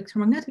the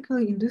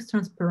electromagnetically induced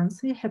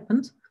transparency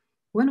happened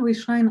when we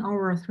shine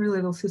our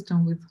three-level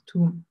system with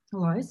two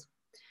lights.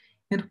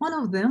 And one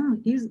of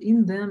them is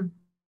in the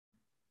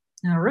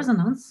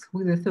resonance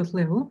with the third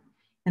level.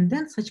 And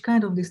then such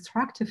kind of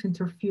destructive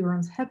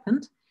interference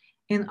happened,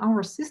 and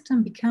our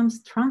system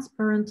becomes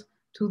transparent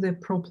to the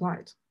probe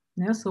light.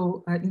 Yeah,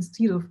 so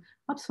instead of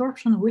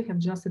absorption, we have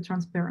just a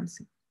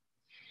transparency.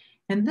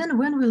 And then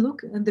when we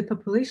look at the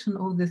population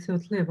of the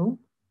third level,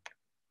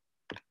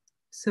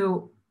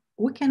 so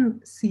we can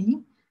see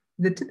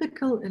the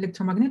typical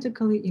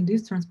electromagnetically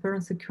induced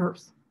transparency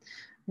curves.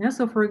 Yeah,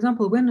 so for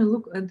example, when we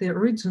look at the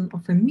region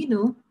of a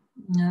middle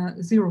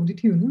zero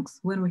detunings,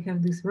 when we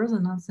have this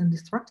resonance and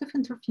destructive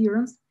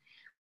interference,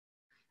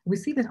 we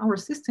see that our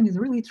system is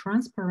really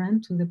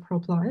transparent to the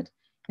probe light,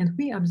 and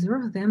we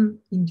observe them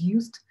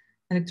induced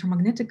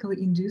electromagnetically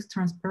induced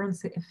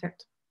transparency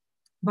effect.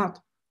 But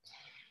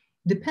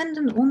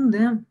depending on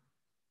the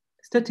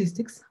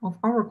statistics of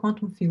our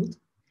quantum field,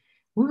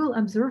 we will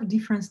observe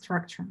different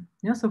structure.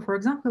 Yeah, so for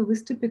example,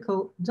 this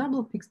typical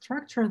double peak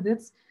structure,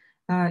 that's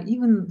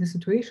even the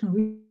situation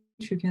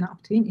which you can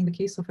obtain in the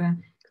case of a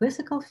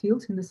classical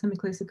field in the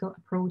semiclassical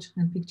approach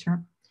and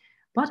picture.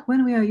 But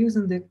when we are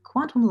using the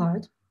quantum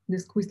light, the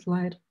squeezed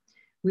light,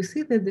 we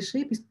see that the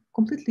shape is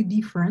completely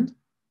different.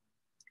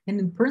 And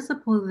in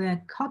principle,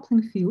 the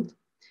coupling field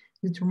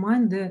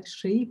determines the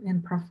shape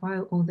and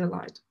profile of the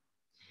light.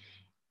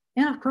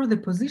 And of course, the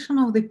position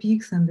of the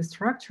peaks and the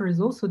structure is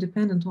also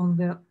dependent on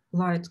the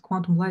light,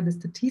 quantum light, the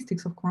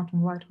statistics of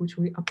quantum light, which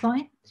we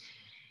apply.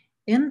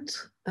 And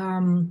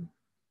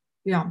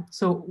yeah,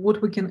 so what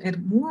we can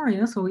add more,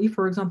 yeah, so if,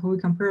 for example, we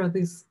compare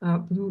this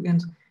blue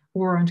and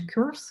orange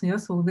curves, yeah,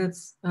 so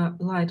that's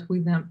light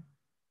with the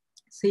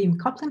same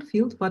coupling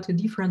field, but a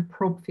different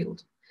probe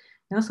field.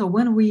 Yeah, so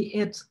when we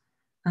add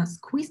a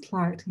squeezed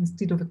light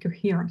instead of a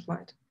coherent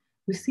light,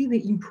 we see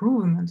the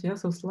improvement, yeah,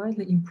 so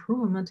slightly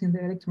improvement in the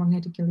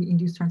electromagnetically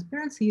induced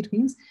transparency. It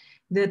means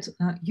that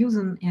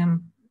using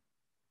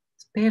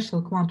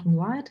special quantum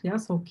light, yeah,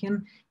 so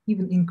can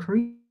even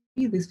increase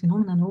this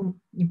phenomenon,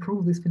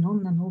 improve this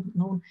phenomenon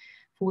known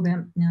for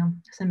the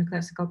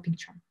semi-classical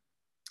picture.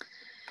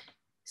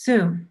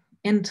 So,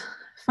 and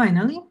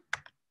finally,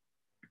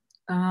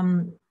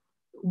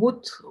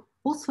 what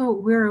also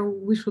where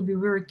we should be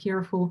very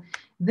careful,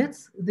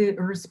 that's the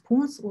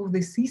response of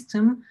the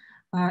system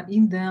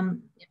in the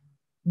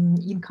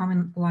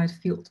incoming light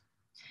field.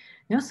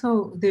 Yeah,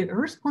 so the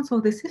response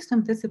of the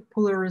system, that's a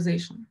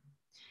polarization.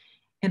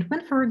 And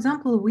when, for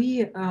example,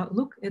 we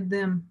look at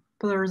the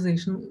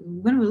polarization,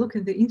 when we look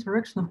at the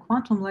interaction of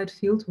quantum light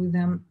field with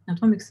the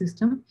atomic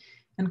system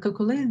and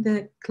calculate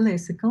the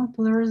classical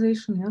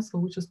polarization, yeah, so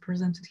which is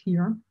presented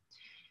here,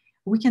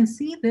 we can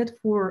see that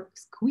for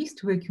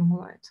squeezed vacuum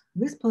light,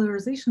 this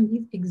polarization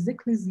is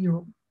exactly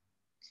zero.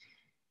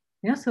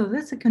 Yeah, so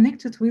that's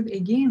connected with,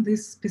 again,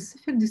 this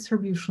specific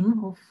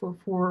distribution of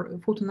for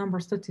photon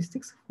number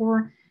statistics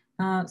for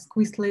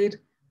squeezed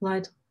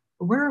light,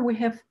 where we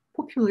have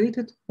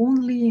populated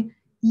only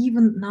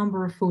even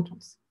number of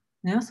photons.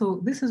 Yeah,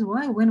 so this is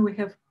why when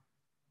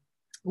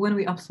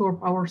we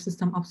absorb, our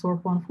system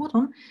absorb one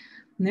photon,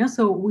 yeah,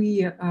 so we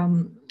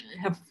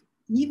have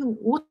even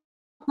what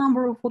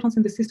number of photons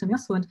in the system, yeah,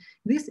 so and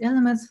these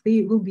elements,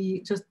 they will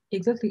be just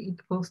exactly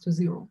equal to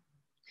zero.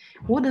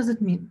 What does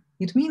it mean?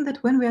 It means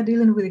that when we are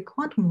dealing with a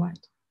quantum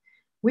light,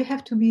 we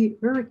have to be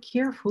very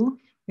careful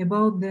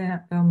about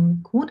the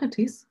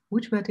quantities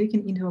which we are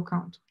taking into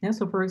account. Yeah,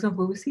 so for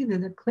example, we see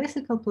that the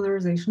classical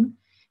polarization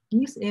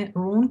gives a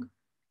wrong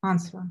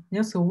answer.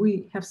 Yeah, so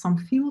we have some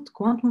field,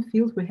 quantum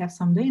field, we have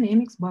some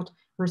dynamics, but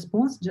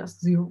response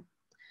just zero.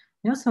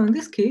 Yeah, so in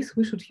this case,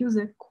 we should use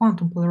a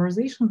quantum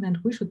polarization, and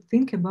we should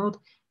think about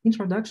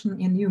introduction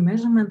in new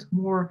measurement,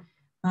 more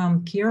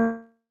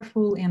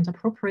careful and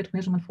appropriate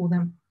measurement for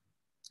them,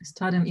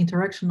 studying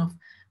interaction of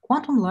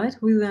quantum light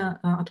with the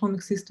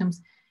atomic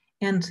systems.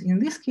 And in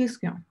this case,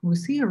 yeah, we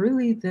see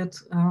really that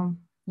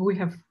we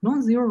have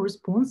non-zero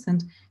response,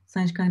 and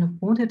such kind of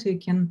quantity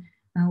can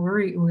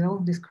very well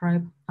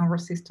describe our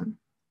system.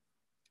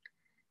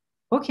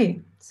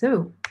 Okay,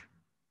 so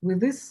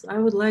with this, I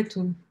would like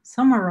to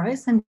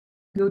summarize and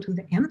go to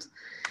the end.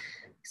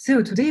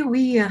 So today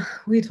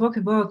we talk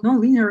about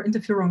nonlinear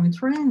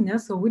interferometry. Yeah,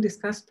 so we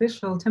discuss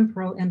special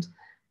temporal and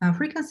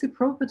frequency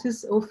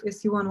properties of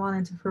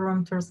SU11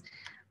 interferometers.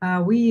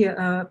 We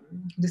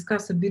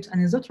discuss a bit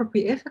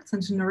anisotropy effects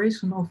and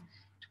generation of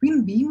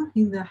twin beam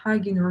in the high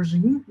gain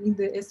regime in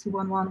the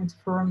SU11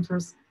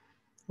 interferometers.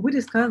 We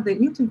discuss the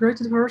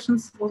integrated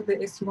versions of the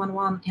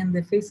SU11 and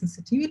the phase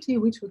sensitivity,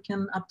 which we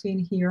can obtain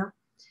here.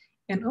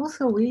 And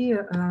also we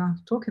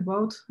talk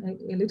about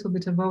a little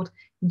bit about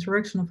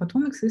interaction of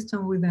atomic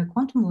system with the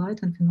quantum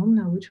light and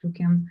phenomena, which we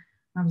can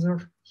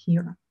observe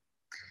here.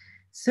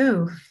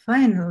 So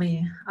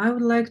finally, I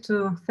would like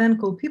to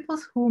thank all people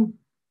who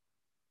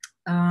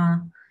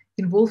are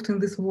involved in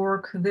this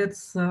work.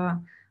 That's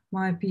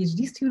my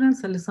PhD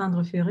students,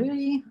 Alessandro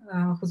Ferreri,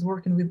 who's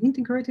working with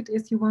integrated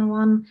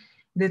SU11,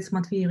 That's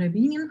Matvey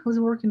Rabinin, who's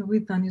working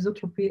with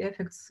anisotropy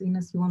effects in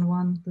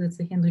SU11. That's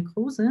Henrik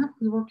Rose,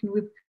 who's working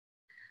with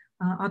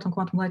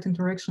atom-quantum light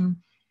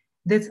interaction.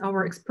 That's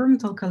our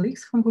experimental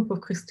colleagues from group of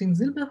Christine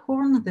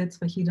Silberhorn. That's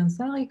Vahid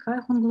Ansari, Kai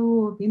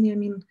Honglu,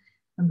 Benjamin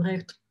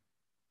Brecht.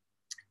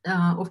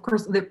 Of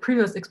course, the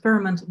previous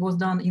experiment was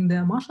done in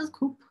the Masha's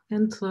group,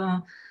 and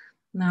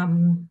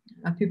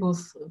people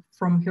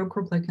from her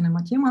group, like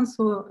Mathieu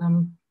Manso,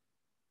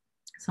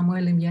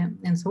 Samuel Limye,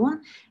 and so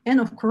on. And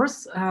of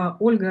course,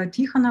 Olga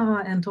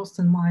Tikhonova and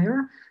Torsten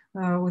Meyer,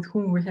 with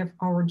whom we have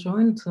our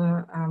joint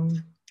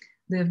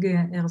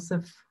DFG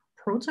RSF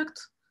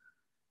project.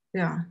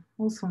 Yeah,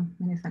 also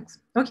many thanks.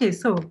 Okay,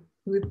 so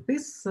with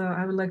this,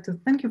 I would like to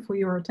thank you for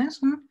your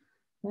attention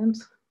and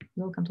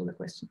welcome to the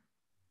question.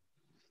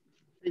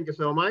 Thank you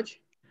so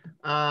much.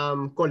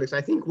 Colleagues,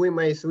 I think we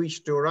may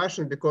switch to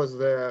Russian because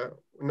the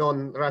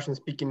non-Russian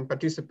speaking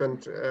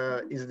participant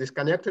is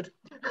disconnected.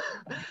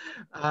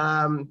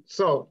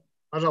 So,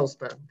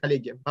 пожалуйста,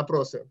 коллеги,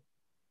 вопросы.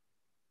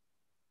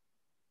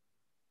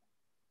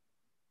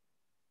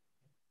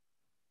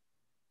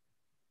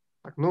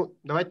 Так, ну,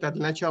 давайте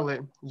для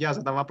начала я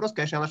задам вопрос.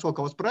 Конечно, я нашел,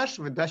 кого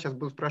спрашивать, да, сейчас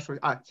буду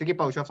спрашивать. Сергей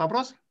Павлович, у вас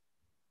вопрос?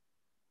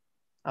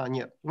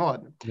 Нет, ну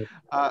ладно.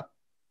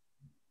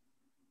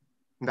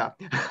 Да,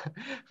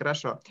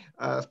 хорошо.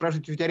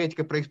 Спрашивать у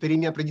теоретика про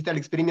эксперимент, про детали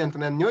эксперимента,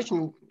 наверное, не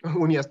очень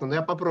уместно, но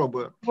я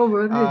попробую.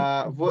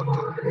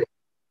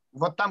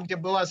 Вот там, где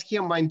была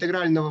схема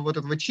интегрального вот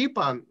этого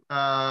чипа,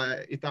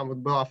 и там вот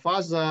была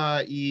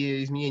фаза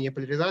и изменение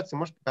поляризации,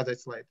 можешь показать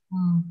слайд?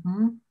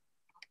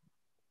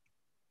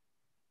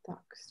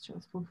 Так,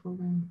 сейчас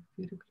попробуем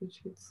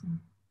переключиться.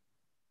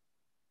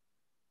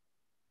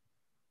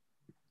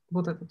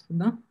 Вот этот,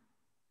 да?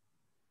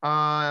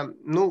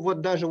 Ну,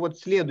 вот даже вот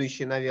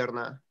следующий,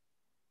 наверное.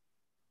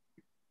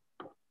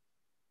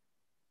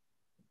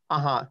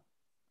 Ага.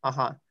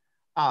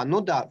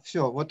 Ну да,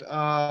 все. Вот,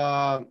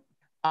 то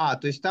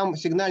есть там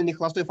сигнальные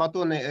холостой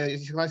фотоны,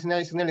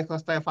 сигнальная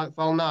холостая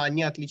волна,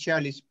 они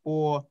отличались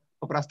по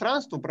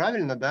пространству,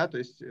 правильно, да? То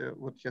есть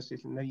вот сейчас,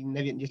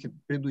 если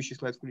предыдущий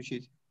слайд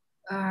включить.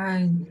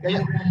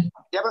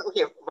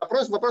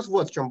 Вопрос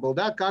вот в чем был,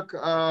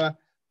 да?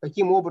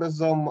 Каким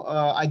образом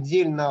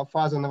отдельно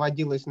фаза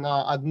наводилась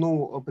на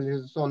одну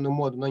поляризационную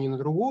моду, но не на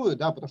другую,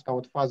 да, потому что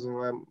вот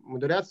фазовая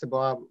модуляция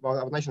была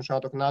обозначена, что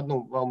она только на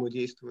одну волну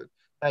действует,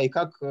 да, и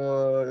как,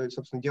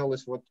 собственно,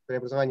 делалось вот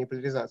преобразование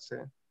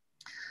поляризации?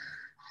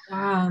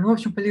 Ну, в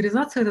общем,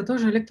 поляризация — это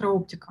тоже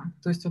электрооптика.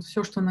 То есть вот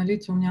все, что на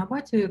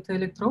литиум-неопатии, это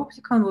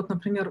электрооптика. Вот,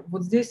 например,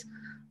 вот здесь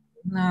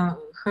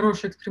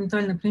хороший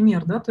экспериментальный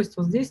пример, да, то есть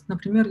вот здесь,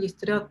 например,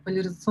 есть ряд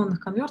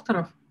поляризационных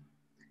конвертеров,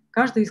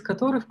 каждый из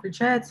которых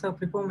включается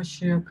при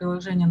помощи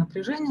приложения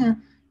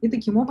напряжения, и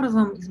таким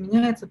образом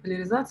изменяется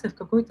поляризация в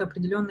какой-то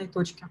определенной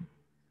точке.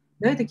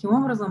 Да, и таким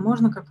образом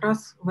можно как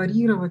раз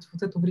варьировать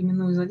вот эту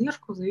временную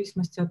задержку в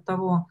зависимости от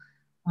того,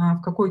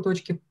 в какой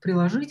точке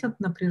приложить от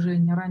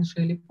напряжения, раньше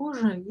или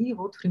позже, и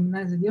вот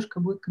временная задержка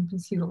будет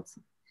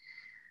компенсироваться.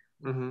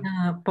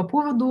 По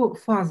поводу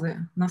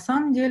фазы. На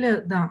самом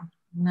деле, да,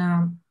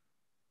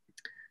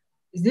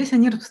 здесь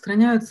они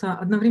распространяются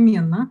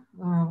одновременно,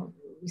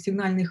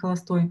 сигнальный и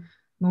холостой,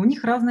 но у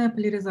них разная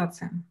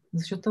поляризация.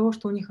 За счет того,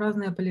 что у них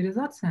разная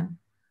поляризация,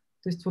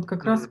 то есть вот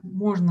как раз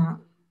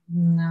можно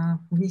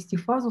внести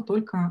фазу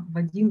только в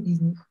один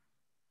из них.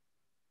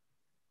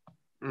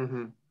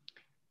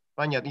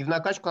 Понятно. И в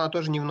накачку она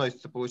тоже не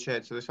вносится,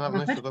 получается? То есть она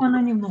накачку только...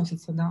 она не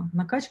вносится, да.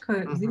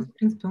 Накачка здесь, в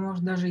принципе,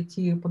 может даже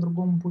идти по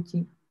другому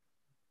пути.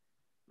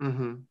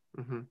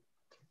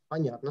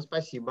 Понятно,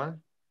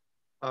 спасибо.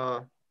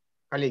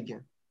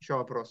 Коллеги, еще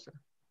вопросы?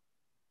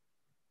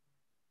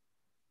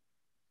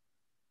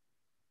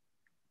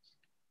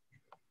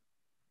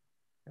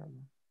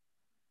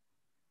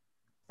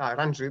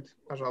 Ранжит,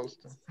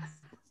 пожалуйста.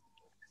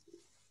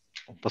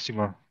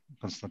 Спасибо,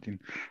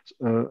 Константин.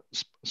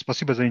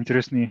 Спасибо за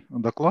интересный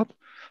доклад.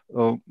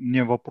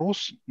 Мне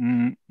вопрос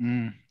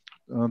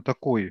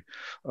такой.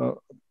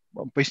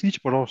 Поясните,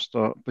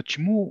 пожалуйста,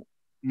 почему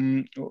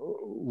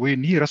вы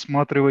не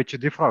рассматриваете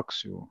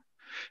дифракцию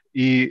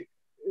и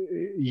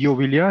ее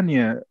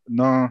влияние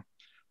на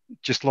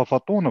число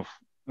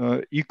фотонов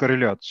и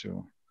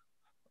корреляцию?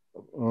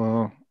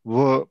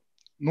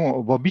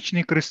 В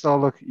обычных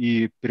кристаллах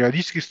и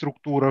периодических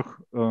структурах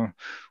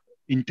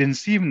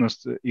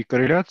интенсивность и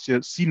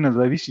корреляция сильно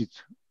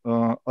зависит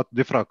от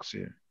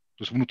дифракции.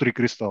 То есть внутри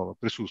кристалла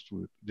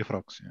присутствует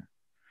дифракция.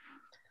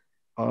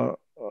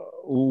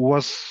 У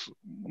вас,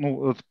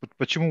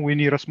 почему вы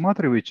не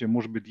рассматриваете,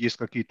 может быть, есть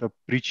какие-то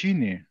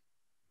причины?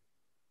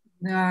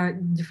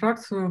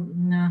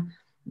 Дифракцию,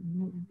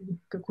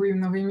 какую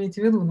именно вы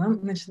имеете в виду? Да?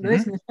 Значит,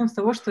 давайте начнем с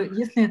того, что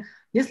если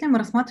мы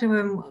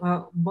рассматриваем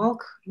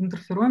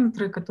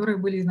балк-интерферометры, которые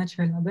были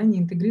изначально, да, не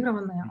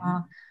интегрированные,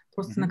 а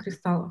просто на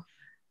кристаллах,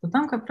 то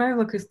там, как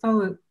правило,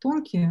 кристаллы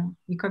тонкие,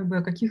 и как бы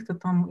о каких-то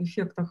там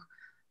эффектах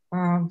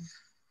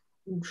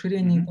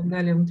уширения и так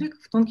далее внутри,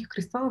 в тонких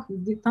кристаллах,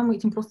 там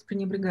этим просто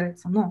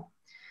пренебрегается. Но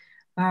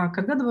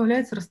когда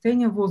добавляется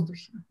расстояние в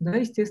воздухе, да,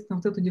 естественно,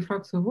 вот эту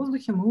дифракцию в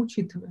воздухе мы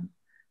учитываем.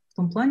 В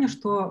том плане,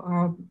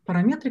 что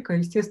параметрика,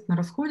 естественно,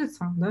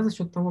 расходится, да, за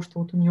счет того, что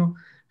вот у нее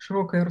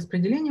широкое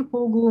распределение по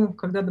углу.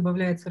 Когда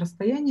добавляется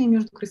расстояние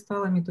между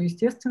кристаллами, то,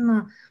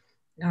 естественно,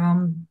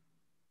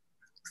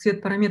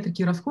 цвет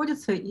параметрики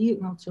расходится. И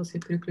ну, вот сейчас я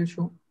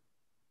переключу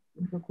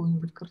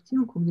какую-нибудь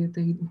картинку, где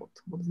это видно.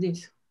 Вот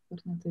здесь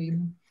это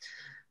видно.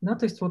 Да,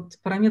 то есть вот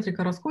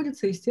параметрика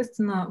расходится,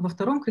 естественно, во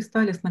втором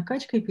кристалле с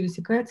накачкой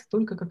пересекается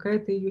только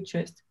какая-то ее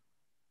часть.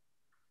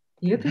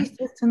 И это,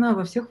 естественно,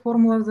 во всех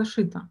формулах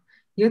зашито.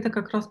 И это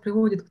как раз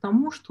приводит к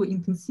тому, что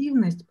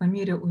интенсивность по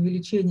мере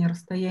увеличения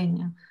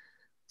расстояния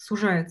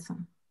сужается.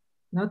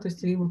 Да, то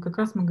есть вот как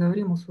раз мы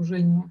говорим о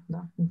сужении,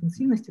 да,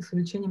 интенсивности с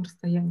увеличением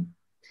расстояния.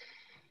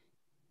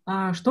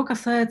 А что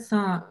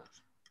касается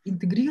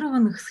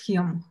интегрированных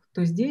схем,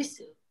 то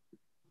здесь,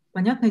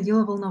 понятное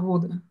дело,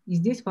 волноводы. И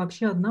здесь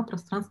вообще одна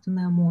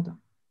пространственная мода.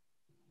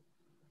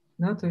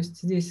 Да, то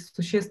есть здесь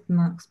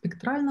существенно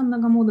спектрально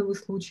многомодовый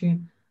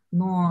случай,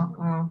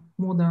 но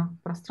мода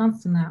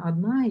пространственная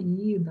одна,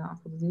 и да,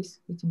 вот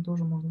здесь этим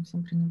тоже можно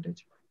всем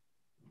пренебречь.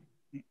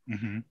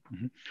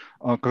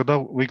 А когда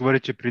вы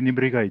говорите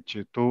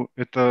пренебрегайте, то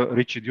это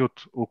речь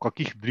идет о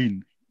каких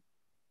длин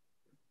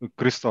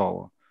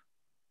кристалла?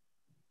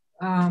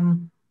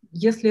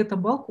 Если это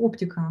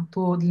балк-оптика,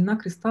 то длина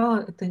кристалла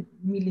это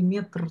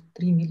миллиметр,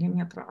 3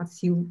 миллиметра от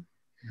силы.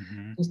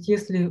 То есть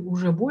если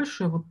уже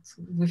больше, вот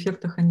в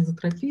эффектах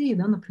анизотропии,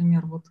 да,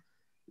 например, вот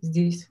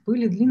здесь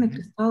были длины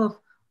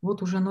кристаллов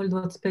вот уже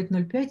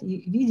 0,25-0,5,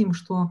 и видим,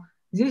 что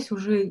здесь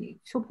уже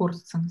все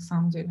портится на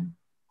самом деле.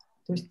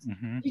 То есть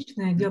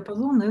личный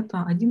диапазон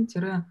это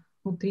 1-3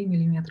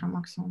 миллиметра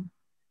максимум.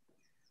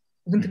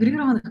 В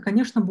интегрированных,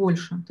 конечно,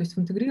 больше. То есть в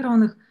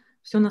интегрированных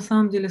все на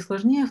самом деле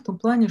сложнее в том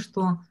плане,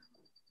 что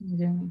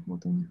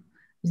вот они.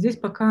 Здесь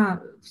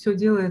пока все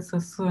делается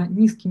с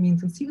низкими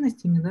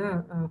интенсивностями,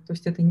 да, то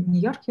есть это не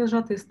яркие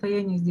сжатые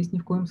состояния здесь ни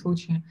в коем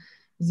случае.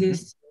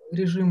 Здесь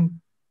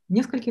режим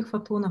нескольких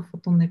фотонов,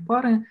 фотонной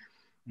пары.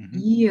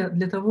 И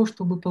для того,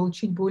 чтобы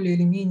получить более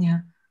или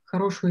менее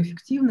хорошую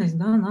эффективность,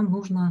 да, нам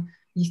нужно,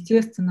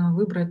 естественно,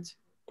 выбрать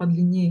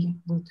подлиннее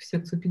вот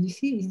секцию PDC.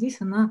 И здесь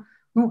она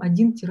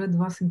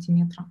 1-2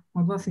 сантиметра.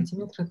 Но 2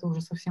 сантиметра это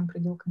уже совсем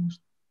предел,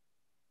 конечно.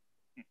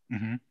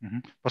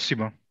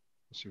 Спасибо.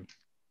 Спасибо.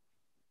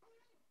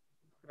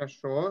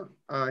 Хорошо.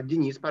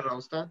 Денис,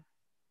 пожалуйста.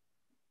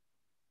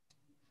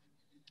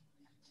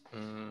 У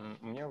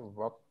меня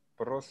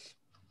вопрос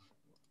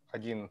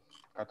один,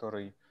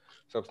 который,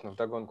 собственно,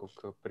 вдогонку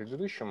к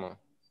предыдущему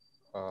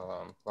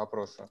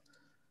вопросу.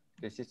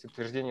 То есть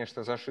утверждение,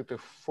 что зашиты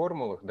в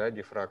формулах, да,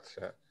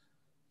 дифракция,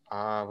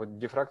 а вот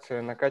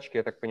дифракция накачки,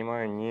 я так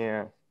понимаю,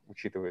 не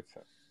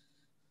учитывается.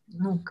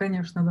 Ну,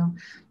 конечно, да.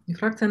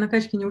 Дифракция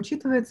накачки не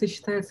учитывается и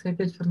считается,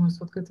 опять вернусь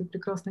вот к этой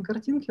прекрасной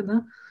картинке,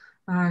 да,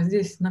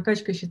 здесь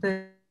накачка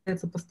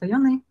считается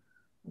постоянной.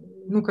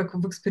 Ну, как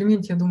в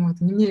эксперименте, я думаю,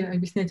 это не мне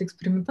объяснять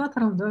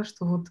экспериментаторам, да,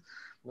 что вот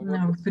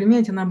в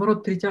эксперименте,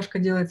 наоборот, перетяжка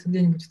делается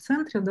где-нибудь в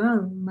центре,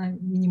 да, на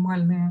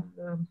минимальный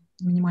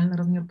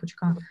размер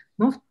пучка.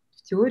 Но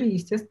в теории,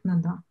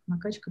 естественно, да,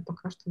 накачка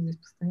пока что здесь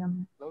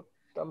постоянная. Ну,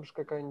 там же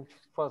какая-нибудь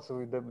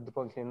фазовые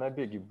дополнительные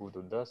набеги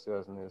будут, да,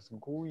 связанные с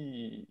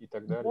ГУИ и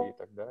так далее, и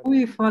так далее.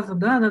 ГУИ, фаза,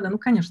 да, ну,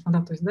 конечно,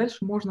 да, то есть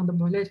дальше можно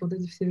добавлять вот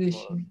эти все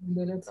вещи,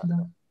 удаляться,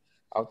 да.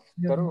 А вот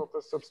второй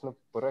вопрос, собственно,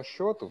 по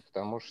расчету,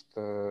 потому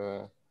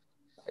что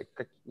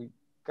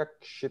как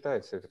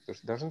считается это? Потому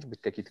что должны быть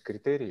какие-то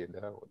критерии,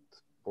 да, вот,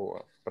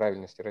 по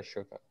правильности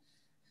расчета.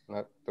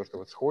 На то, что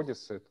вот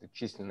сходится, это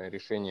численное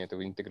решение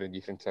этого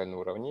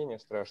интегродифференциального уравнения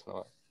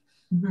страшного.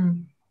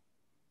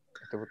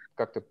 Это вот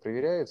как-то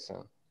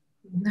проверяется?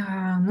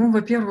 Да, ну,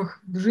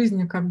 во-первых, в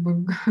жизни как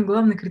бы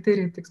главный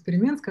критерий – это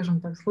эксперимент, скажем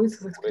так,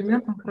 сходится с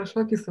экспериментом,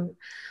 хорошо описывает.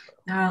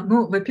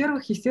 Ну,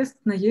 во-первых,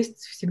 естественно, есть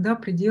всегда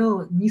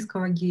предел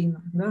низкого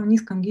гейна. Да? В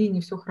низком гейне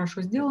все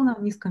хорошо сделано,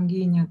 в низком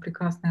гейне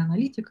прекрасная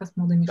аналитика с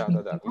модами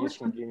Шмидта. Да, в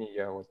низком гейне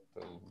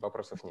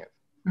вопросов нет.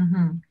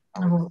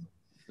 А вот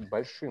с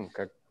большим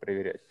как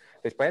проверять?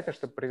 То есть понятно,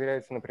 что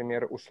проверяются,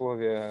 например,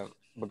 условия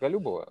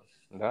Боголюбова,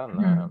 да,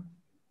 на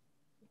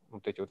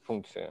вот эти вот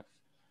функции.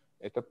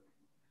 Это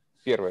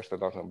первое, что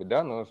должно быть,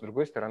 да, но с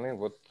другой стороны,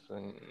 вот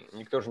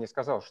никто же не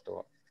сказал,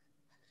 что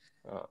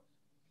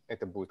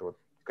это будет вот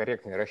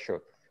корректный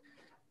расчет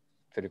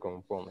целиком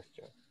и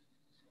полностью.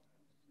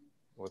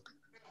 Вот.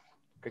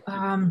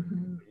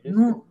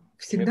 Ну,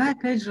 всегда,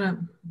 опять же,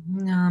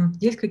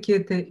 есть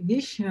какие-то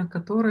вещи,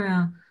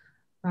 которые,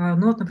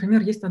 ну вот,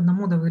 например, есть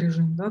одномодовый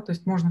режим, да, то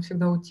есть можно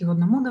всегда уйти в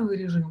одномодовый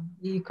режим,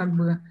 и как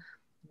бы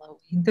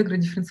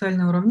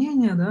интегродифференциальные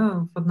уравнения,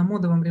 да, в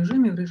одномодовом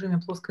режиме, в режиме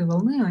плоской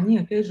волны, они,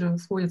 опять же,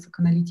 сводятся к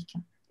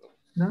аналитике,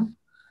 да.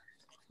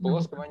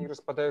 Плоского они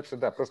распадаются,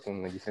 да, просто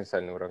на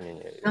дифференциальное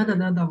уравнение.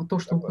 Да, вот то,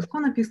 что у Кушко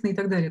написано и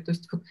так далее. То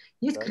есть вот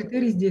есть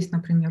критерий здесь,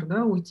 например,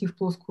 да, уйти в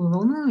плоскую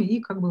волну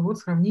и как бы вот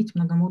сравнить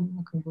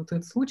многомодный, как бы вот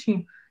этот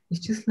случай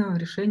исчисленного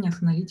решения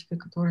с аналитикой,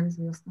 которая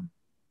известна.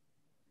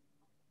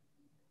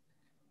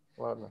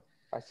 Ладно,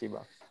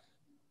 спасибо.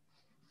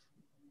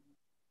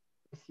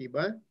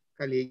 Спасибо.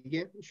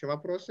 Коллеги, еще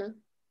вопросы?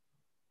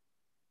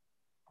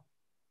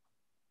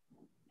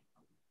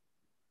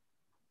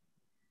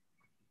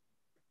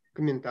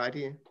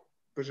 комментарии,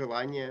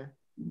 пожелания?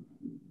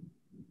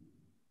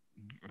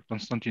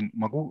 Константин,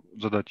 могу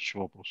задать еще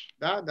вопрос?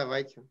 Да,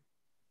 давайте.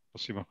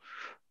 Спасибо.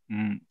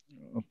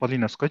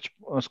 Полина,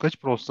 скажите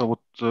просто,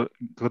 вот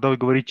когда вы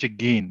говорите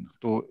gain,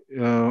 то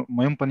в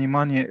моем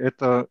понимании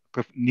это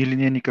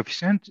нелинейный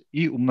коэффициент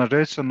и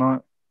умножается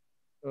на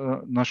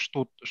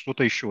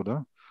что-то еще,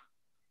 да?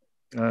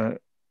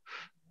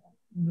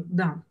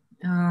 Да.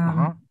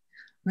 Ага.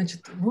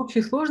 Значит, в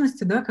общей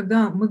сложности, да,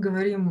 когда мы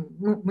говорим,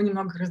 ну, мы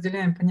немного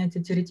разделяем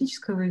понятие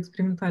теоретического и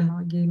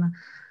экспериментального гейна.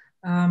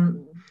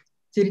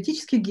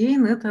 Теоретический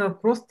гейн — это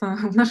просто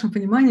в нашем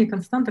понимании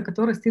константа,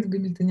 которая стоит в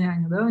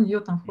гамильтониане, да, у нее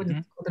там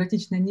входит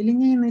квадратичная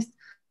нелинейность,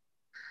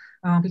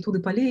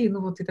 амплитуды полей,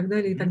 ну вот и так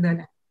далее, и так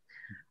далее.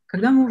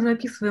 Когда мы уже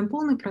описываем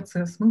полный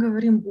процесс, мы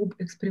говорим об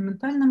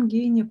экспериментальном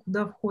гейне,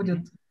 куда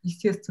входит,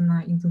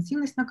 естественно,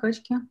 интенсивность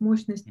накачки,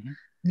 мощность,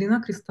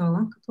 длина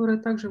кристалла, которая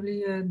также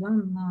влияет, да,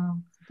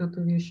 на вот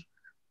эту вещь,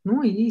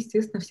 ну и,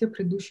 естественно, все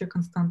предыдущие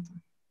константы.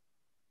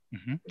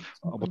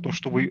 А вот то,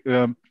 что вы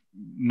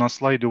на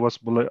слайде у вас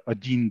было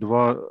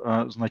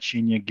 1-2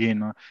 значения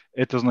гейна,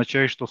 это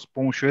означает, что с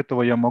помощью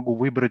этого я могу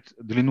выбрать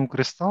длину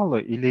кристалла,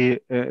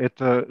 или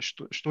это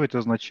что это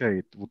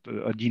означает? Вот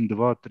 1,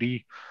 2,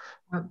 3.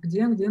 А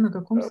где, на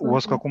каком слайде? У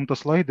вас в каком-то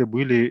слайде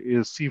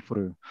были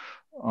цифры,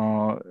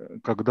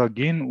 когда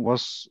гейн у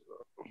вас,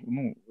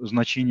 ну,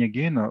 значения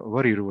гейна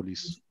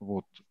варьировались.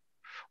 Вот,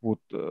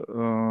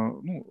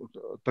 ну,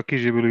 такие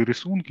же были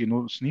рисунки,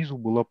 но снизу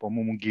была,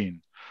 по-моему,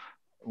 гейн.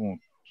 Вот.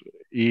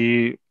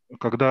 И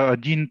когда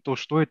 1, то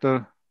что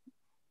это?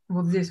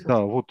 Вот здесь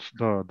да, вот.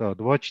 Да,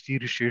 2,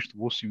 4, 6,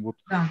 8. Вот.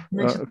 Да,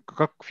 значит,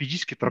 как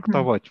физически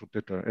трактовать вот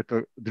это?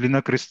 Это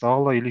длина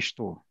кристалла или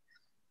что?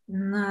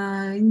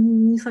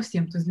 Не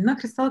совсем. То есть длина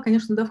кристалла,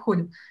 конечно, да,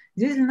 входит.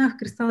 Здесь длина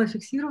кристалла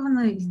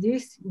фиксирована, и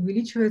здесь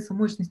увеличивается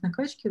мощность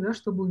накачки, да,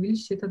 чтобы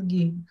увеличить этот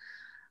гейн.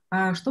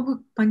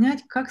 Чтобы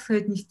понять, как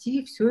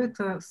соотнести все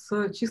это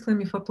с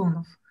числами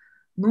фотонов.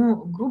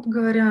 Ну, грубо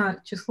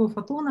говоря, число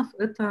фотонов –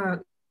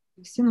 это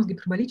синус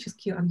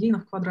гиперболический от гейна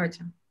в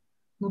квадрате.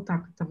 Ну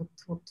так, это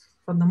вот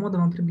в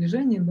одномодовом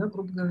приближении, да,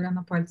 грубо говоря,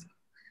 на пальцах.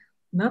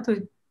 Да, то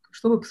есть,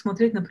 чтобы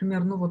посмотреть,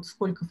 например, ну вот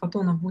сколько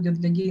фотонов будет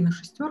для гейна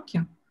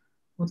шестерки,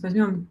 вот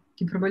возьмем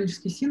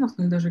гиперболический синус,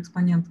 ну или даже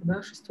экспонент,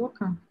 да,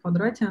 шестерка в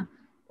квадрате,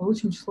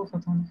 получим число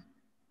фотонов.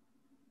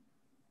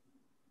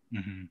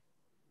 То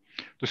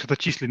есть это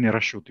численные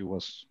расчеты у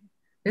вас?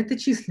 Это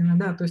численно,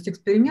 да. То есть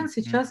эксперимент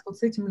сейчас вот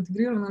с этим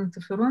интегрированным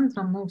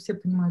интерферометром, ну, все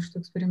понимают, что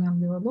эксперимент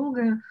дело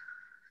долгое.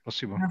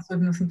 Спасибо.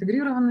 Особенно с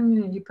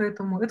интегрированными, и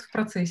поэтому это в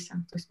процессе.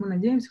 То есть мы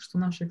надеемся, что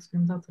наши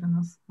экспериментаторы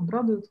нас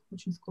обрадуют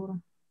очень скоро.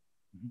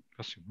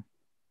 Спасибо.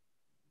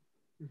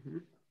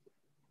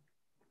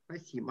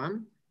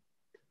 Спасибо.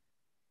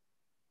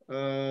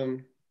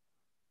 Ну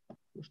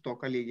что,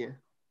 коллеги,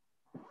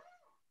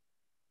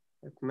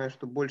 я понимаю,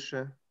 что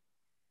больше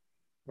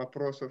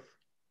вопросов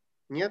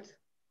нет.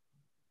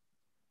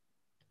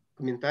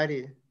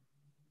 Комментарии,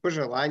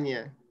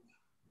 пожелания.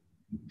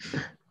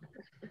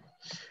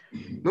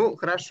 Ну,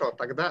 хорошо,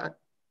 тогда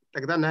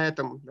на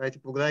этом давайте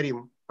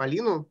поблагодарим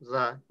Полину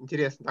за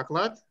интересный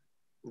доклад.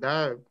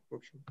 Да, в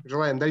общем,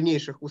 желаем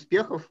дальнейших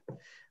успехов.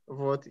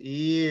 Вот,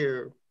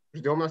 и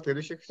ждем на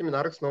следующих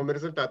семинарах с новыми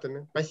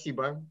результатами.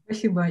 Спасибо.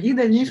 Спасибо. И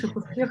дальнейших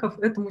успехов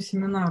этому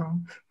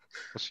семинару.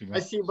 Спасибо.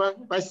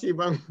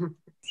 Спасибо.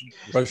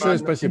 Большое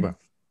спасибо.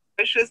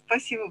 Большое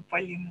спасибо,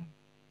 Полина.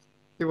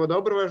 Всего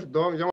доброго. Ждем